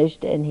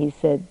finished, and he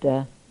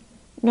said,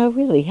 "No,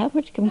 really, how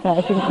much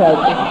compassion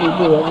practice do you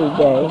do every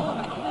day?"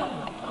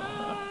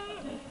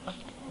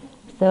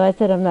 So I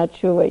said, "I'm not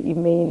sure what you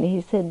mean." He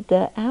said,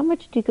 "How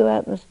much do you go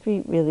out in the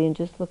street, really, and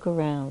just look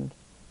around?"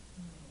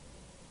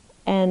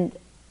 And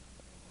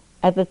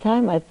at the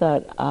time I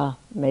thought,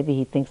 maybe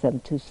he thinks I'm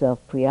too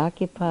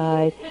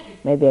self-preoccupied,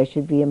 maybe I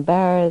should be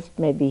embarrassed,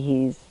 maybe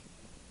he's...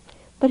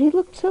 But he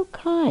looked so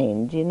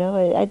kind, you know,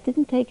 I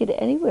didn't take it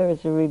anywhere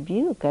as a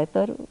rebuke. I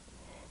thought,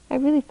 I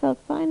really felt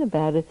fine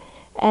about it.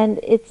 And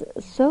it's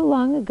so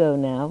long ago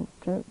now,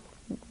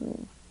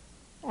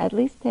 at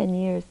least 10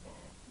 years,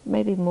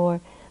 maybe more,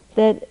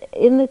 that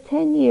in the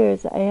 10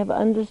 years I have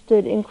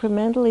understood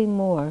incrementally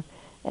more,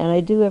 and I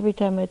do every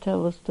time I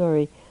tell the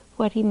story,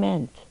 what he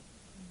meant.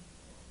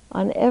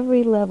 On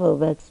every level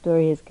that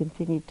story has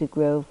continued to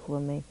grow for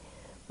me.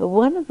 But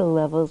one of the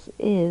levels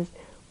is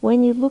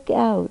when you look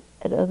out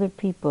at other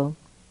people,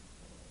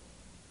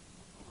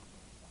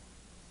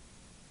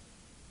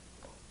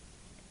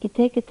 you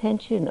take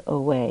attention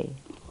away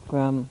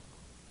from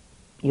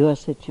your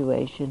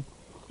situation.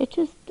 It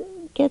just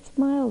gets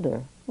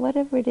milder,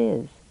 whatever it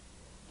is.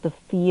 The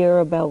fear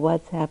about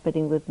what's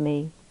happening with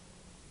me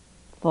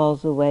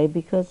falls away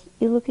because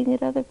you're looking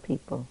at other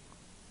people.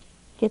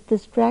 Get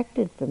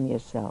distracted from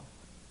yourself.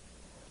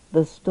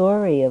 The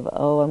story of,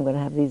 oh, I'm going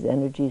to have these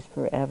energies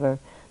forever,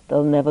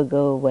 they'll never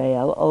go away,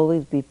 I'll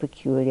always be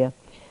peculiar,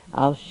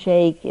 I'll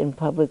shake in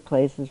public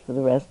places for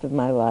the rest of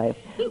my life.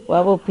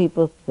 What will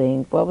people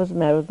think? What was the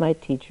matter with my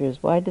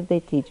teachers? Why did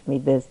they teach me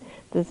this?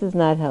 This is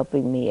not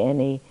helping me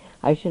any.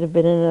 I should have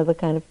been in another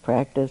kind of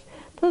practice.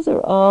 Those are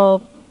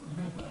all...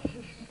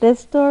 They're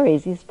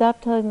stories. You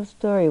stop telling the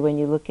story when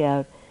you look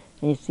out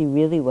and you see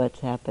really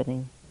what's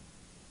happening.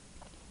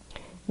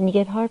 And you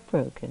get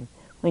heartbroken.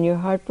 When you're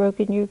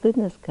heartbroken, your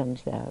goodness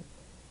comes out.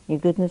 Your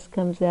goodness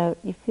comes out,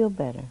 you feel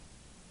better.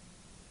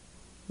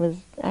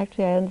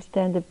 Actually, I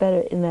understand it better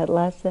in that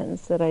last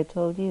sentence that I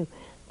told you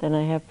than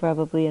I have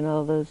probably in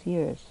all those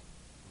years.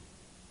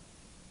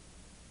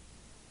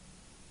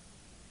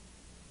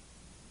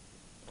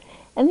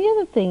 And the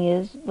other thing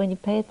is, when you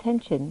pay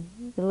attention,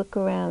 you look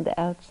around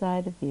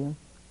outside of you,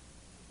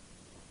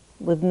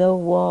 with no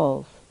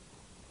walls,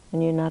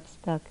 and you're not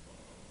stuck.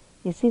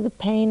 You see the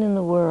pain in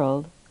the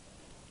world.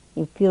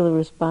 You feel the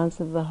response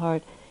of the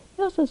heart.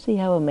 You also see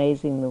how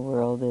amazing the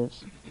world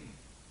is.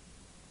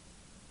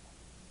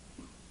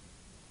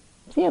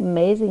 See how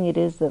amazing it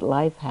is that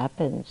life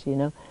happens, you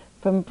know.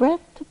 From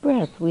breath to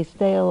breath, we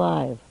stay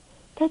alive.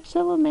 That's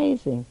so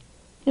amazing.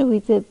 You know, we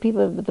said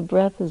people, the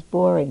breath is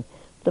boring.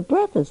 The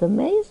breath is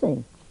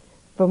amazing.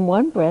 From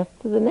one breath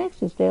to the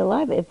next, you stay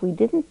alive. If we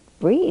didn't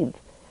breathe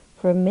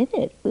for a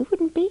minute, we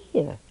wouldn't be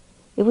here.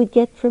 It would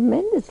get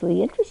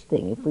tremendously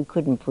interesting if we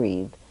couldn't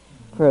breathe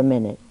for a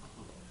minute.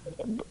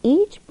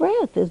 Each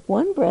breath is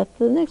one breath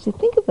to the next. You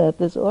think about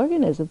this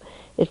organism.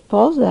 It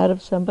falls out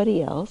of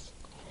somebody else,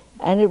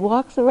 and it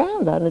walks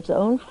around on its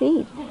own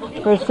feet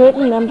for a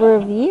certain number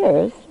of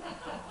years,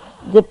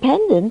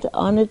 dependent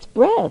on its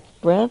breath,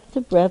 breath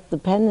to breath,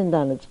 dependent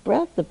on its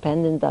breath,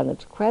 dependent on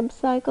its Krebs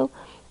cycle,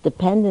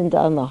 dependent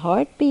on the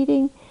heart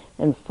beating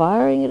and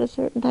firing at a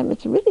certain time.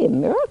 It's really a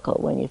miracle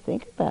when you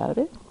think about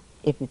it.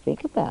 If you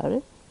think about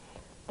it,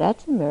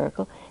 that's a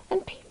miracle.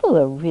 And people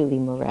are really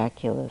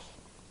miraculous.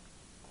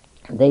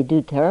 They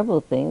do terrible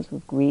things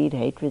with greed,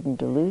 hatred, and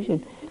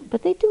delusion,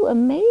 but they do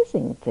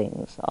amazing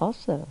things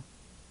also.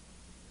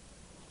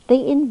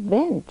 They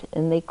invent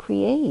and they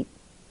create.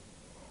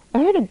 I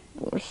heard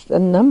a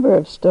number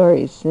of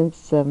stories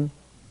since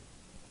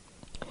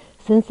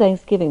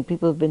Thanksgiving.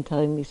 People have been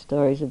telling me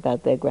stories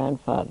about their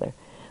grandfather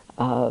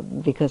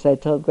because I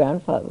told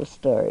grandfather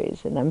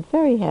stories, and I'm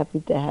very happy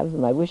to have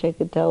them. I wish I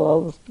could tell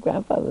all the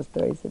grandfather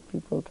stories that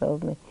people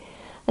told me.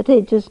 I'll tell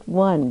you just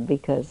one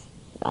because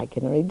I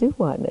can only do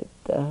one.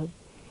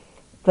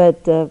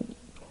 But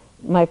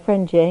my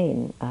friend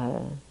Jane,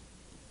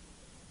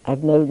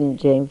 I've known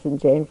James and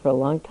Jane for a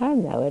long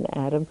time now, and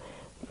Adam,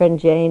 friend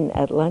Jane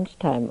at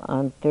lunchtime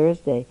on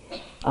Thursday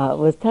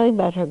was telling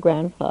about her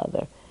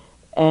grandfather.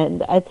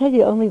 And I tell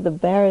you only the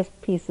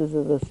barest pieces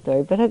of the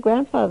story, but her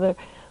grandfather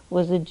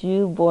was a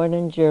Jew born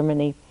in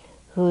Germany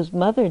whose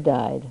mother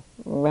died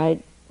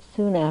right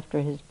soon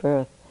after his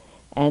birth.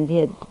 And he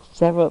had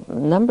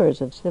numbers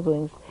of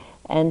siblings.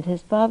 And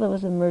his father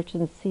was a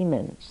merchant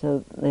seaman.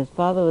 So his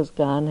father was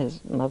gone,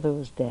 his mother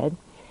was dead.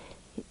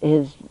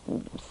 His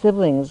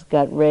siblings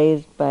got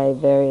raised by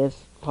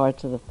various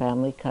parts of the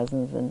family,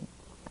 cousins and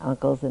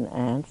uncles and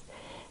aunts.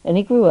 And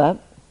he grew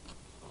up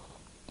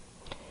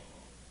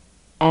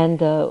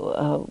and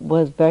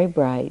was very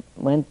bright,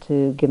 went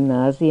to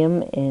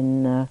gymnasium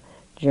in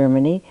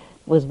Germany,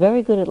 was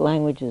very good at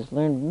languages,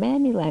 learned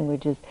many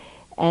languages.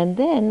 And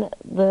then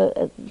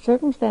the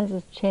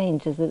circumstances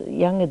changed as a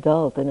young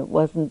adult, and it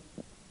wasn't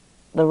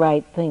the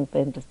right thing for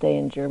him to stay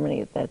in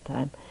Germany at that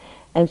time.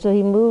 And so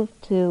he moved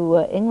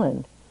to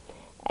England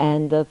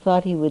and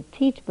thought he would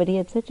teach, but he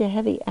had such a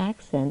heavy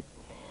accent,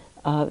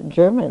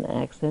 German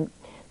accent,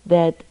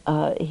 that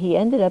he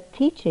ended up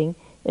teaching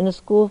in a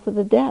school for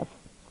the deaf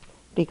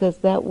because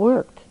that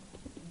worked.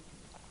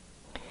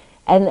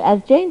 And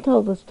as Jane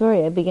told the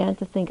story, I began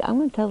to think, I'm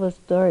going to tell the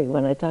story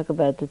when I talk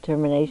about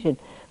determination,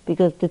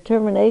 because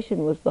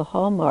determination was the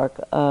hallmark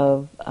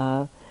of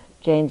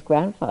Jane's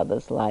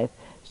grandfather's life.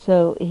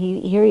 So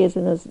here he is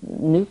in this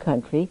new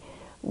country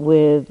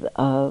with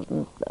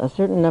a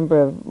certain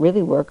number of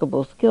really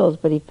workable skills,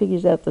 but he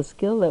figures out the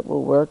skill that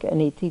will work,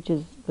 and he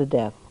teaches the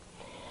deaf.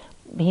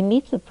 He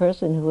meets a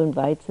person who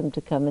invites him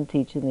to come and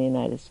teach in the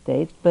United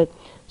States, but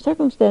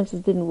circumstances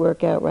didn't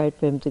work out right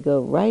for him to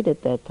go right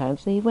at that time,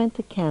 so he went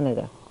to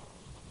Canada.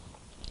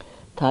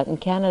 Taught in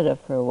Canada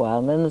for a while,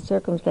 and then the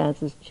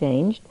circumstances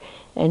changed,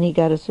 and he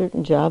got a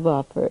certain job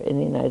offer in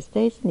the United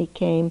States, and he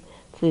came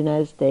to the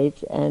United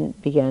States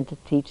and began to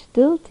teach,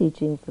 still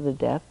teaching for the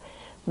deaf,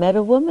 met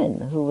a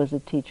woman who was a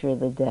teacher of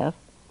the deaf,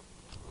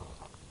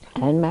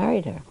 and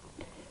married her.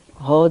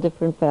 A whole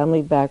different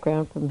family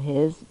background from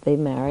his. They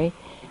marry,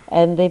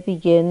 and they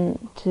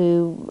begin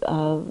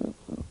to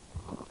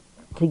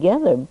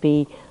together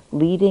be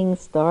leading,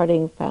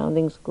 starting,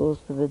 founding schools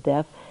for the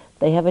deaf.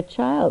 They have a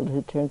child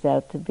who turns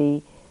out to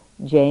be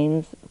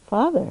Jane's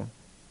father.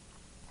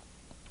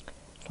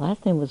 His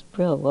last name was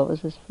Brill. What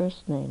was his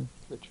first name?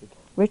 Richard.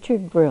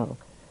 Richard Brill.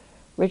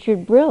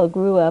 Richard Brill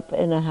grew up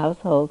in a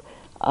household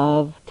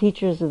of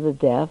teachers of the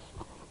deaf,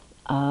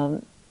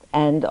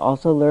 and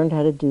also learned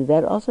how to do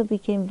that. Also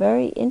became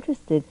very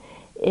interested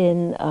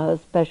in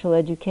special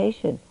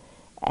education,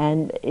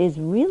 and is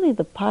really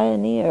the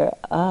pioneer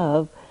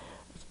of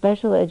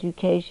special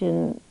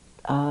education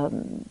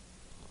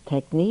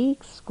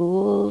techniques,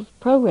 schools,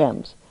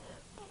 programs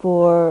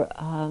for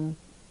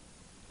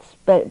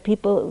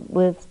people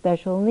with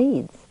special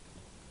needs.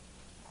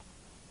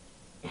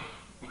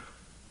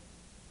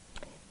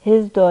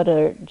 His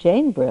daughter,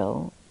 Jane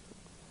Brill,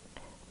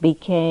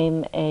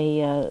 became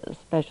a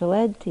special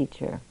ed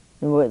teacher,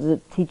 and was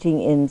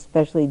teaching in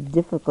especially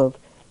difficult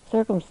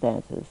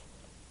circumstances.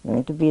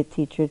 Learned to be a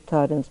teacher,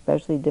 taught in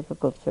especially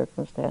difficult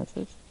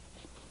circumstances.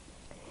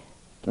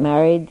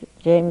 Married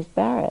James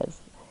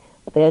Barras.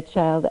 Their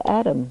child,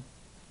 Adam,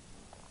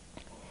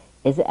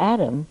 is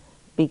Adam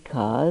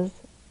because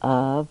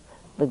of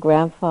the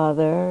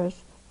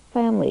grandfather's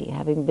family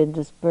having been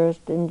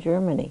dispersed in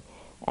Germany,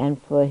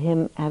 and for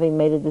him having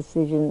made a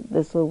decision,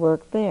 this will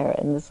work there,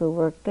 and this will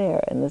work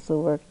there, and this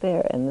will work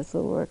there, and this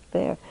will work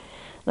there.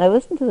 And I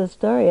listened to the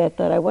story, I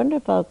thought, I wonder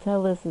if I'll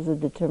tell this as a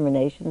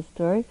determination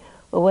story,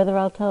 or whether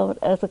I'll tell it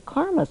as a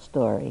karma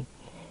story.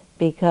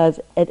 Because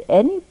at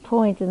any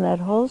point in that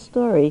whole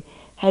story,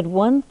 had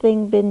one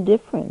thing been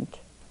different,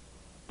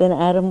 then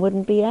Adam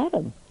wouldn't be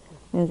Adam.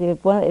 And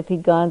if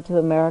he'd gone to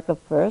America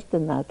first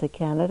and not to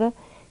Canada,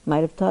 he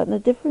might have taught in a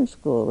different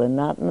school, and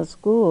not in a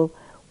school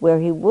where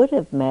he would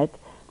have met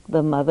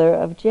the mother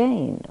of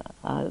Jane,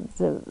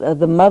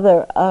 the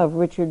mother of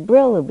Richard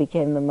Brill, who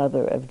became the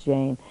mother of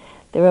Jane.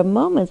 There are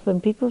moments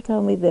when people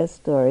tell me their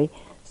story,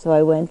 so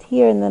I went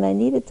here, and then I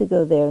needed to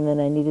go there, and then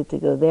I needed to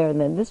go there,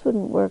 and then this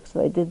wouldn't work,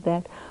 so I did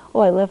that. Oh,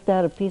 I left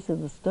out a piece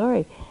of the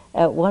story.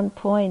 At one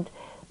point,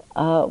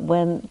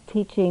 when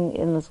teaching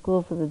in the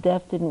School for the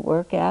Deaf didn't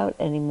work out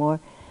anymore,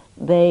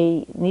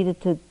 they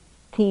needed to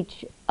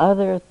teach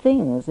other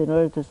things in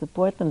order to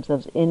support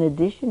themselves in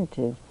addition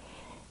to.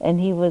 And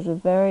he was a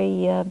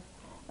very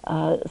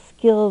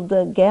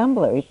skilled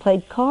gambler. He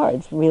played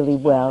cards really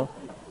well,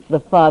 the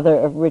father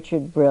of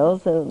Richard Brill.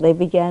 So they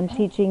began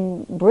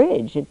teaching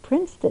bridge at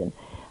Princeton.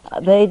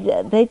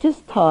 They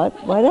just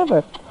taught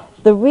whatever.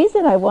 The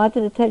reason I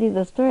wanted to tell you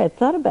the story, I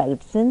thought about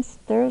it since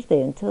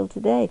Thursday until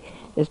today,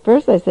 is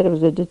first I said it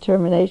was a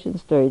determination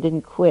story. He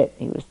didn't quit.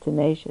 He was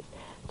tenacious.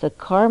 It's a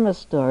karma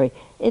story.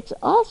 It's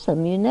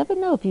awesome. You never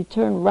know. If you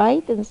turn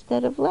right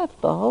instead of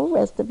left, the whole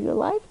rest of your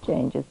life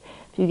changes.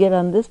 If you get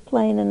on this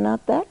plane and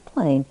not that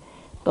plane,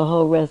 the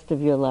whole rest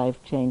of your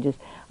life changes.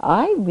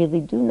 I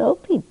really do know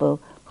people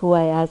who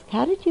I ask,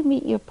 how did you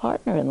meet your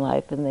partner in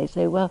life? And they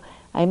say, well,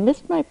 I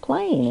missed my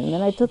plane, and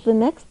then I took the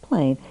next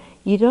plane.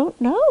 You don't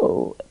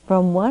know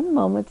from one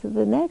moment to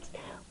the next.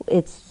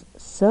 It's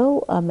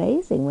so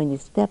amazing when you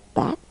step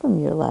back from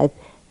your life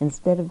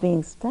instead of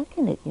being stuck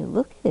in it. You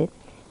look at it,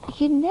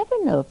 you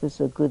never know if this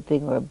is a good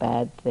thing or a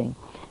bad thing.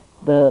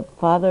 The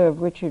father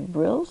of Richard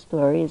Brill's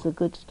story is a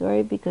good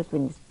story because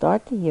when you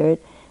start to hear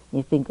it,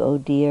 you think, oh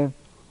dear,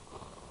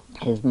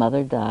 his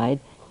mother died.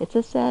 It's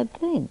a sad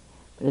thing.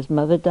 But his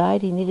mother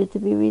died, he needed to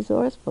be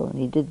resourceful, and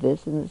he did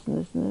this and this and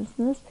this and this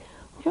and this.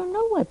 We don't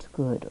know what's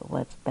good or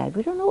what's bad.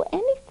 We don't know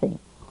anything.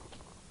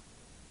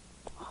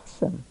 It's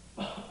awesome.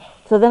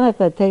 So then I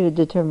thought I'd tell you a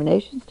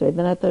determination story.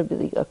 Then I thought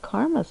it'd be a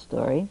karma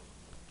story.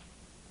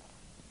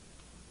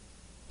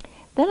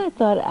 Then I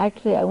thought,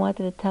 actually, I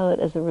wanted to tell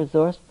it as a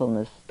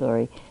resourcefulness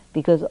story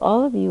because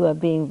all of you are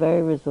being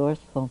very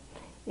resourceful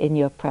in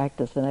your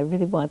practice, and I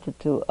really wanted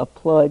to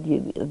applaud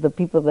you. The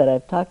people that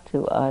I've talked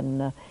to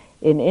on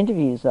in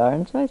interviews are,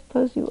 and so I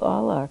suppose you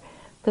all are,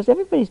 because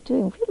everybody's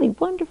doing really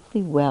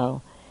wonderfully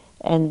well.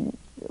 And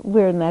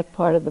we're in that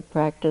part of the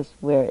practice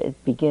where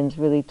it begins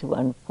really to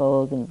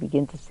unfold and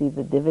begin to see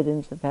the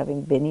dividends of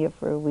having been here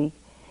for a week.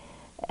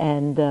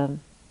 And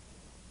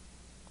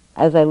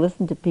as I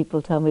listen to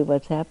people tell me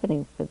what's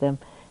happening for them,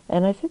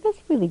 and I say,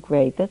 that's really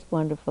great, that's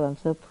wonderful, I'm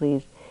so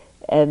pleased.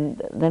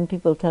 And then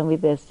people tell me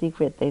their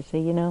secret. They say,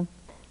 you know,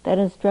 that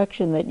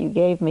instruction that you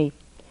gave me,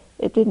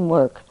 it didn't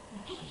work.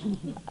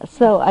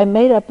 So I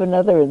made up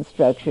another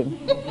instruction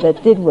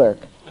that did work.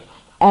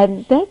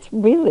 And that's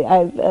really,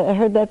 I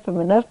heard that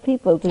from enough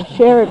people to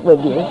share it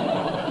with you,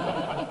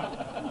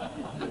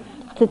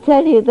 to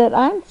tell you that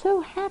I'm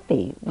so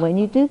happy when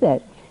you do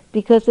that,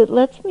 because it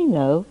lets me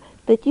know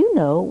that you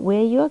know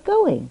where you're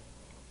going,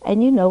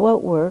 and you know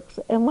what works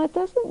and what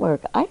doesn't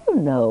work. I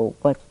don't know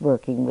what's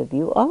working with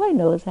you. All I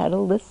know is how to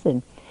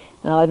listen.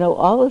 Now, I know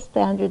all the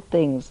standard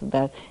things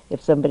about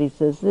if somebody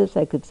says this,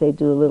 I could say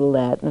do a little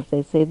that, and if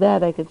they say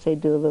that, I could say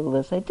do a little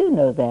this. I do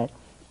know that.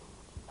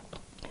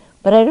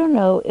 But I don't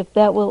know if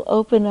that will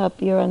open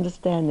up your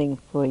understanding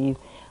for you.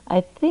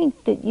 I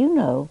think that you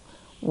know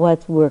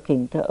what's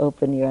working to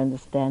open your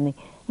understanding.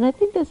 And I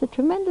think there's a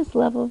tremendous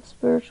level of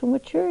spiritual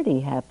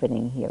maturity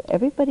happening here.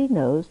 Everybody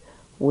knows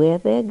where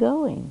they're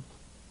going.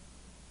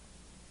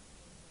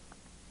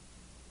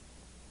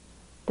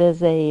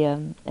 There's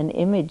an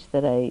image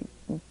that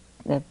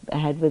I've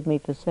had with me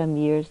for some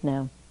years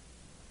now.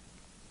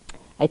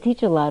 I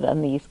teach a lot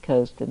on the East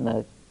Coast in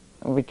the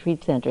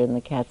retreat center in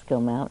the Catskill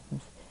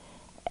Mountains.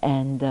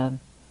 And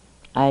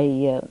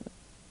I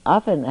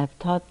often have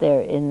taught there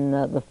in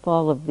the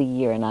fall of the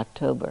year, in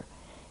October.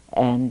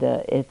 And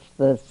it's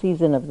the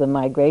season of the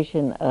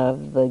migration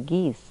of the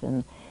geese,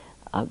 and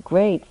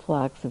great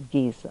flocks of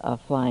geese are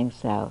flying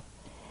south.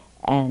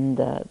 And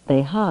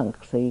they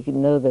honk, so you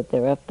can know that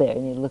they're up there,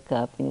 and you look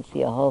up and you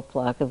see a whole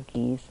flock of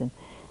geese. And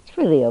it's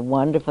really a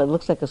wonderful, it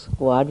looks like a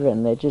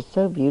squadron. They're just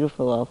so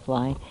beautiful all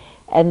flying.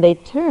 And they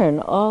turn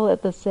all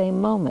at the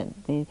same moment.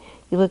 You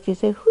look, you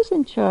say, who's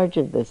in charge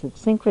of this? It's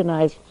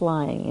synchronized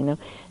flying, you know.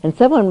 And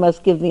someone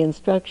must give the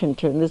instruction,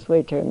 turn this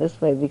way,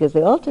 because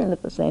they all turn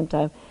at the same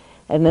time.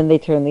 And then they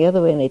turn the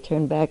other way and they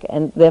turn back,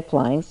 and they're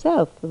flying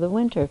south for the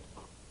winter.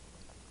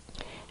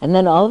 And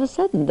then all of a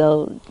sudden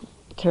they'll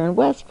turn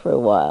west for a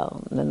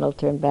while, and then they'll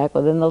turn back,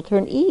 or then they'll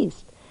turn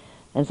east.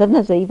 And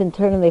sometimes they even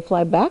turn and they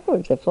fly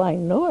backwards, they're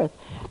flying north.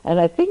 And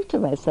I think to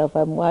myself,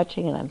 I'm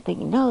watching and I'm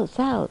thinking, no,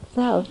 south,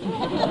 south.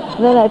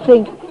 And then I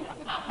think,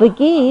 the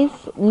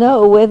geese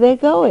know where they're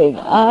going.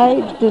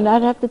 I do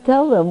not have to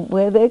tell them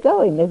where they're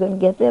going. They're going to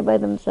get there by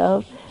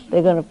themselves.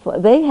 They're going to.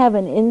 They have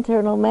an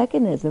internal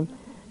mechanism,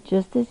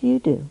 just as you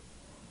do,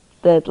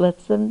 that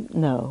lets them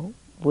know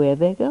where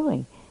they're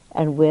going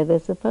and where they're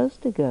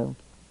supposed to go.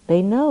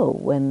 They know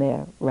when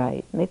they're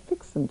right, and they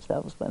fix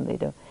themselves when they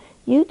don't.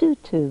 You do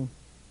too.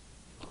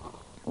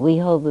 We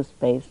hold the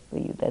space for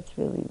you. That's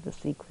really the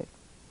secret.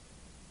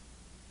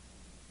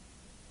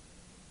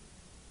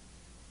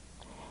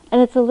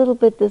 And it's a little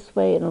bit this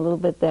way and a little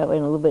bit that way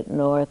and a little bit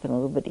north and a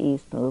little bit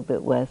east and a little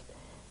bit west.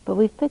 But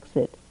we fix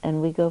it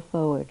and we go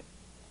forward.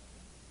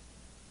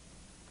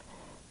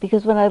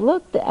 Because when I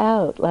looked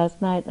out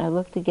last night and I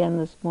looked again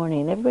this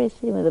morning and everybody's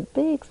sitting with a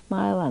big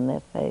smile on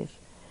their face,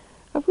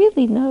 I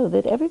really know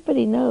that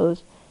everybody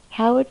knows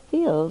how it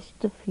feels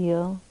to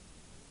feel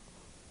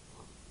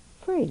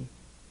free,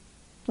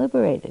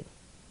 liberated,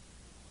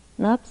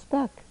 not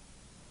stuck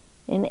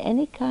in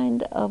any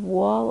kind of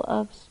wall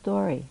of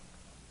story.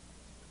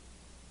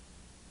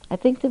 I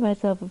think to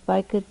myself, if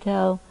I could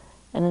tell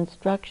an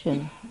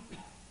instruction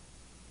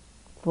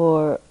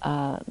for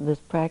this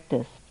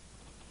practice,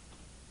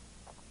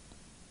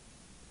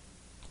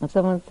 if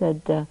someone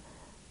said,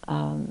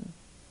 can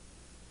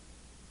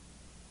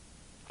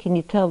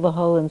you tell the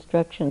whole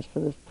instructions for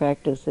this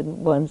practice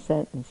in one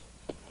sentence?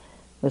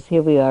 Because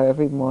here we are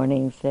every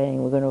morning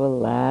saying we're going to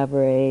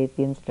elaborate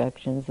the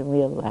instructions, and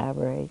we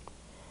elaborate.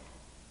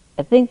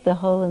 I think the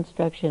whole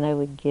instruction I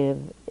would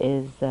give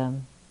is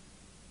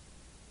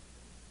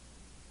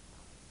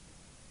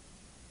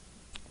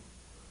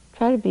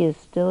try to be as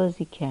still as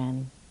you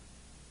can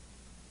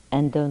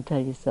and don't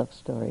tell yourself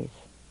stories.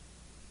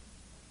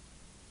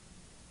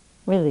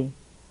 Really,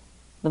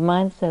 the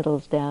mind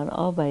settles down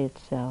all by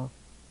itself.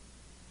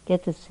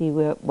 Get to see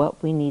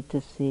what we need to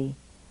see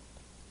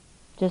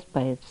just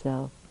by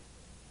itself.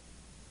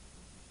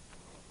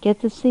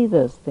 Get to see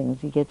those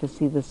things. You get to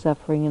see the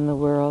suffering in the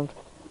world,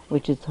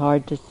 which is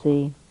hard to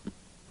see.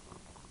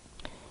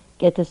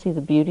 Get to see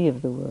the beauty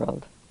of the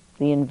world,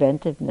 the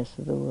inventiveness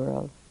of the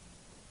world,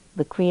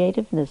 the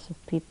creativeness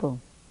of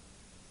people.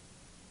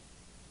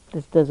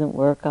 This doesn't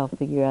work, I'll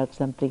figure out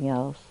something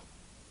else.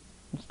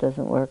 This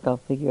doesn't work, I'll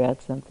figure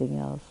out something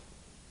else.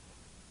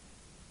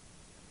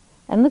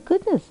 And the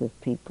goodness of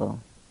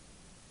people.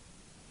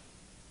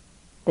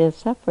 They're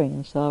suffering,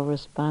 and so I'll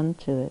respond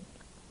to it.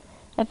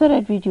 I thought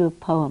I'd read you a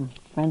poem.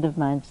 A friend of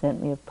mine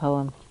sent me a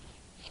poem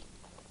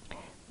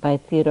by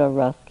Theodore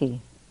Rothke.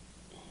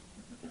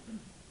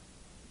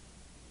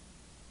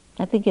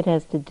 I think it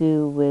has to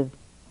do with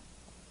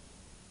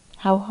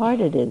how hard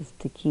it is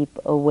to keep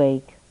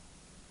awake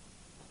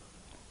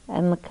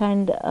and the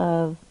kind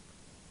of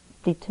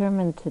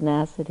determined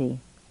tenacity.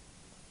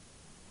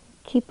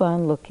 Keep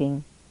on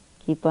looking,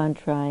 keep on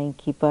trying,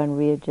 keep on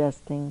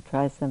readjusting,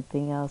 try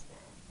something else.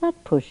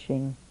 Not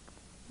pushing,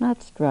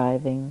 not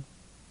striving,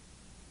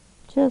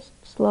 just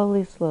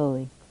slowly,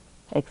 slowly,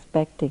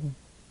 expecting,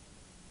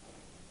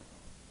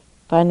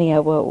 finding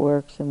out what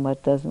works and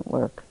what doesn't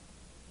work.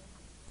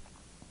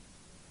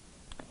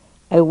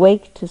 I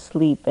wake to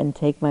sleep and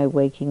take my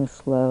waking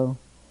slow.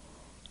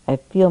 I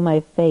feel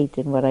my fate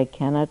in what I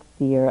cannot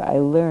fear. I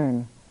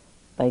learn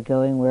by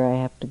going where I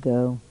have to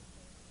go.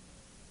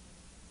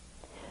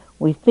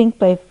 We think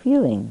by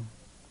feeling.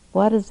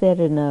 What is there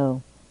to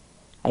know?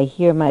 I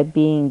hear my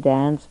being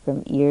dance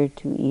from ear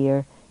to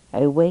ear.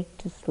 I wake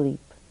to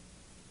sleep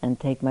and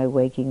take my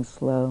waking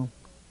slow.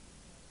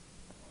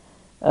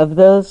 Of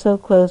those so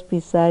close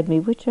beside me,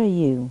 which are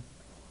you?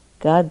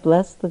 God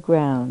bless the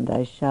ground,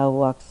 I shall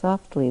walk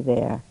softly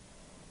there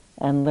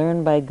and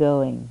learn by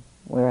going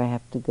where I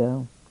have to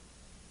go.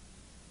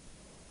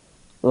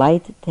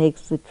 Light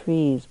takes the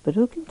trees, but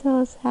who can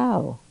tell us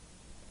how?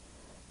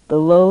 The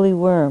lowly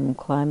worm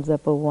climbs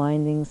up a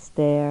winding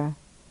stair.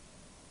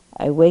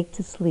 I wake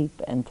to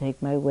sleep and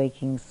take my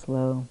waking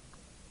slow.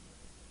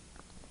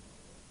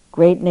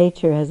 Great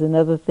nature has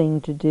another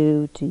thing to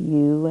do to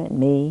you and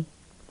me,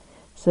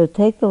 so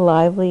take the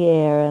lively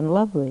air and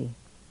lovely.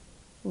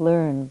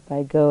 Learn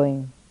by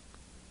going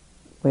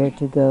where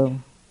to go.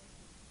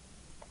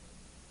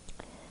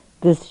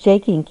 This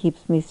shaking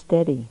keeps me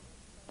steady,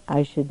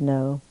 I should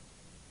know.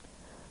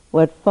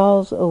 What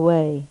falls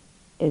away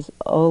is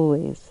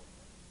always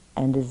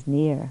and is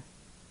near.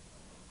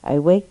 I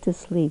wake to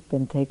sleep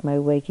and take my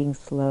waking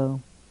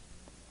slow.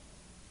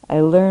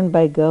 I learn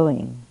by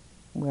going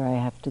where I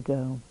have to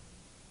go.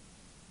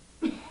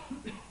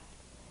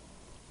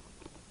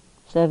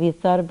 So have you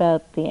thought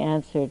about the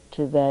answer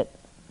to that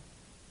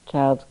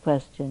child's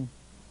question?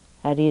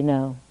 How do you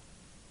know?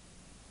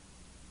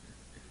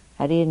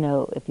 How do you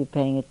know if you're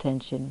paying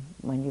attention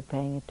when you're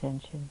paying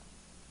attention?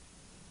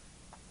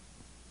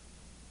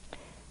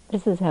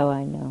 This is how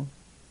I know.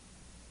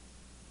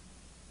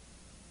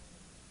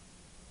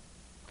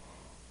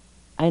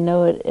 I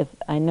know it if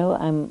I know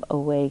I'm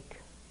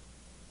awake,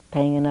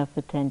 paying enough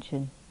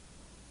attention,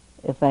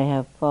 if I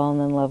have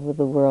fallen in love with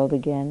the world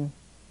again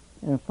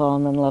and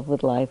fallen in love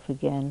with life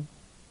again.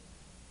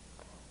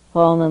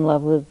 fallen in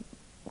love with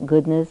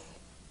goodness,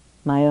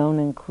 my own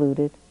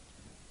included,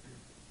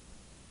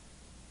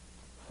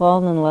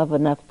 fallen in love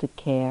enough to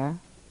care.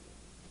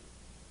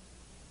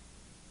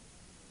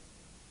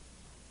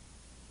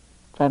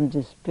 If I'm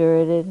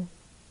dispirited,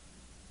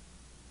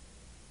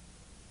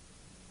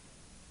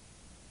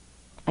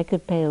 I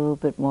could pay a little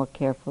bit more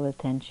careful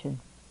attention.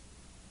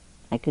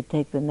 I could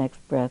take the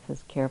next breath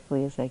as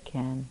carefully as I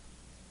can.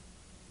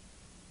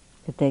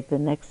 I could take the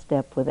next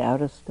step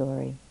without a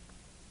story.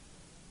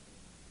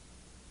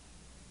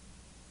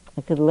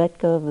 I could let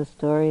go of the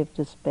story of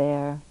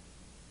despair.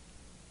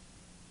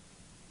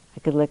 I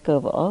could let go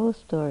of all the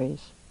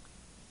stories.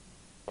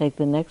 Take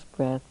the next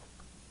breath.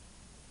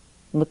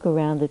 Look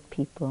around at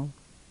people.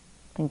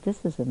 Think,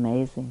 this is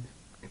amazing.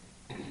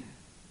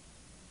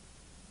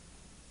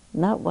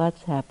 Not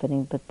what's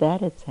happening, but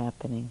that it's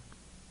happening.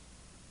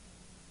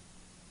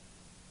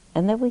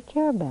 And that we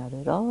care about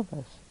it, all of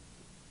us.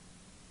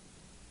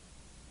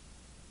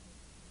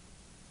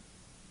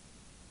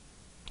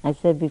 I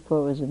said before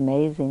it was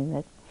amazing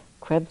that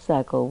Krebs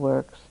cycle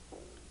works,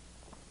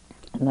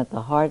 and that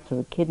the heart, so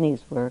the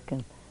kidneys work,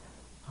 and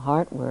the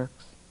heart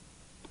works.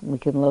 We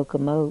can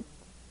locomote.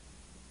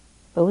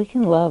 But we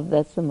can love.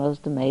 That's the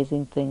most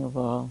amazing thing of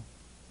all.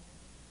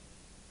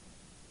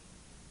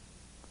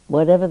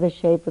 Whatever the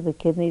shape of the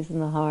kidneys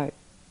and the heart,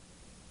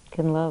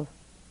 can love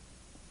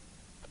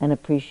and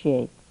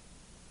appreciate,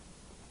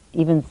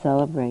 even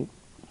celebrate.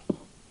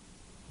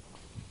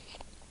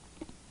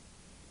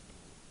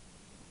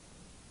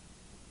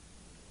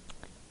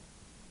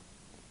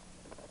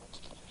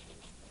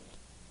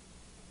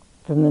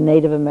 From the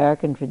Native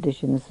American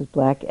tradition, this is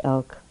Black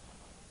Elk.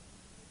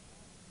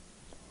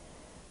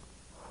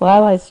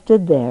 While I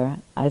stood there,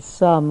 I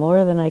saw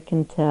more than I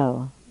can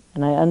tell,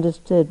 and I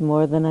understood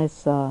more than I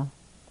saw.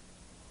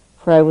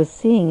 For I was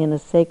seeing in a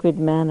sacred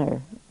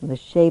manner the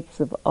shapes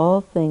of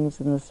all things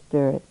in the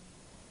spirit,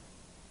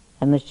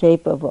 and the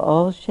shape of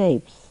all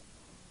shapes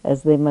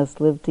as they must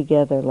live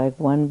together like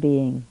one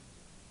being.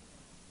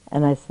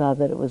 And I saw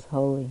that it was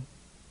holy.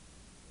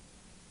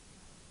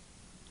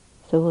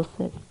 So we'll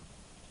sit.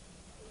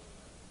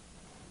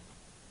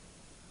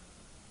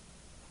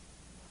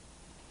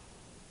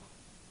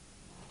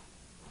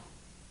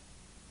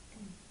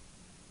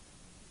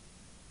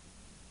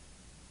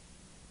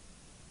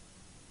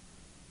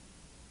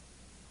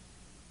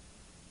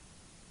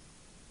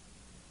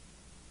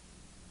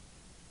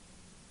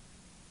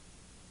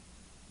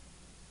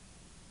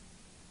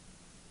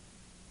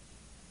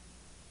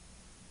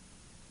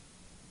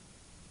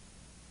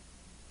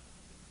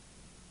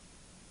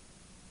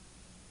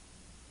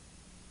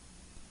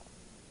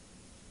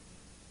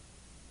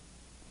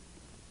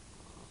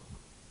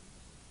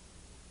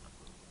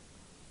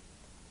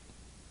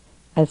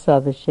 I saw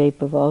the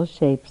shape of all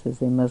shapes as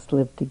they must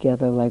live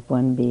together like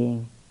one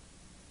being.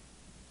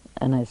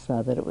 And I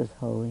saw that it was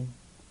holy.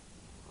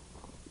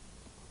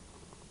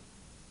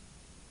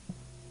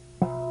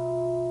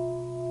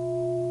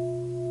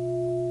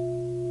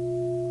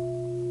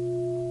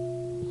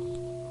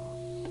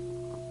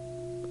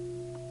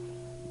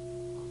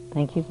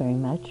 Thank you very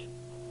much.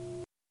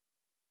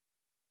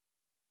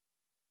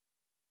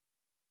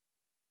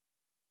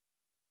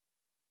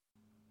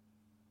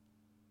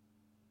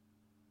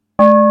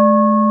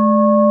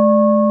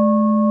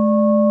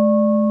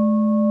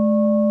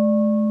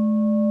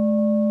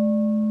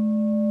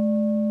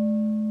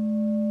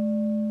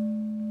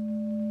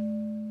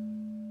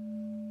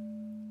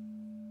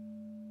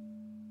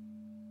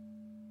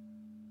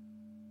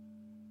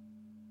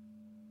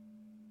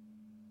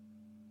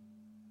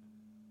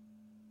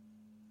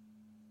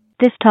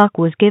 This talk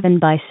was given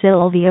by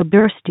Sylvia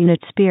Boorstein at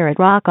Spirit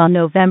Rock on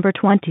November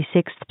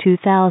 26,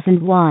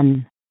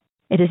 2001.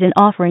 It is an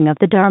offering of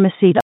the Dharma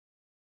Seed.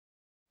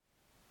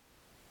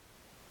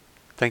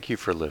 Thank you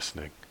for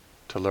listening.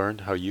 To learn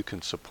how you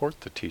can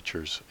support the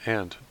teachers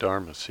and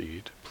Dharma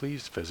Seed,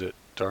 please visit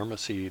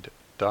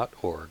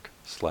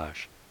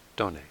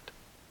dharmaseed.org/donate.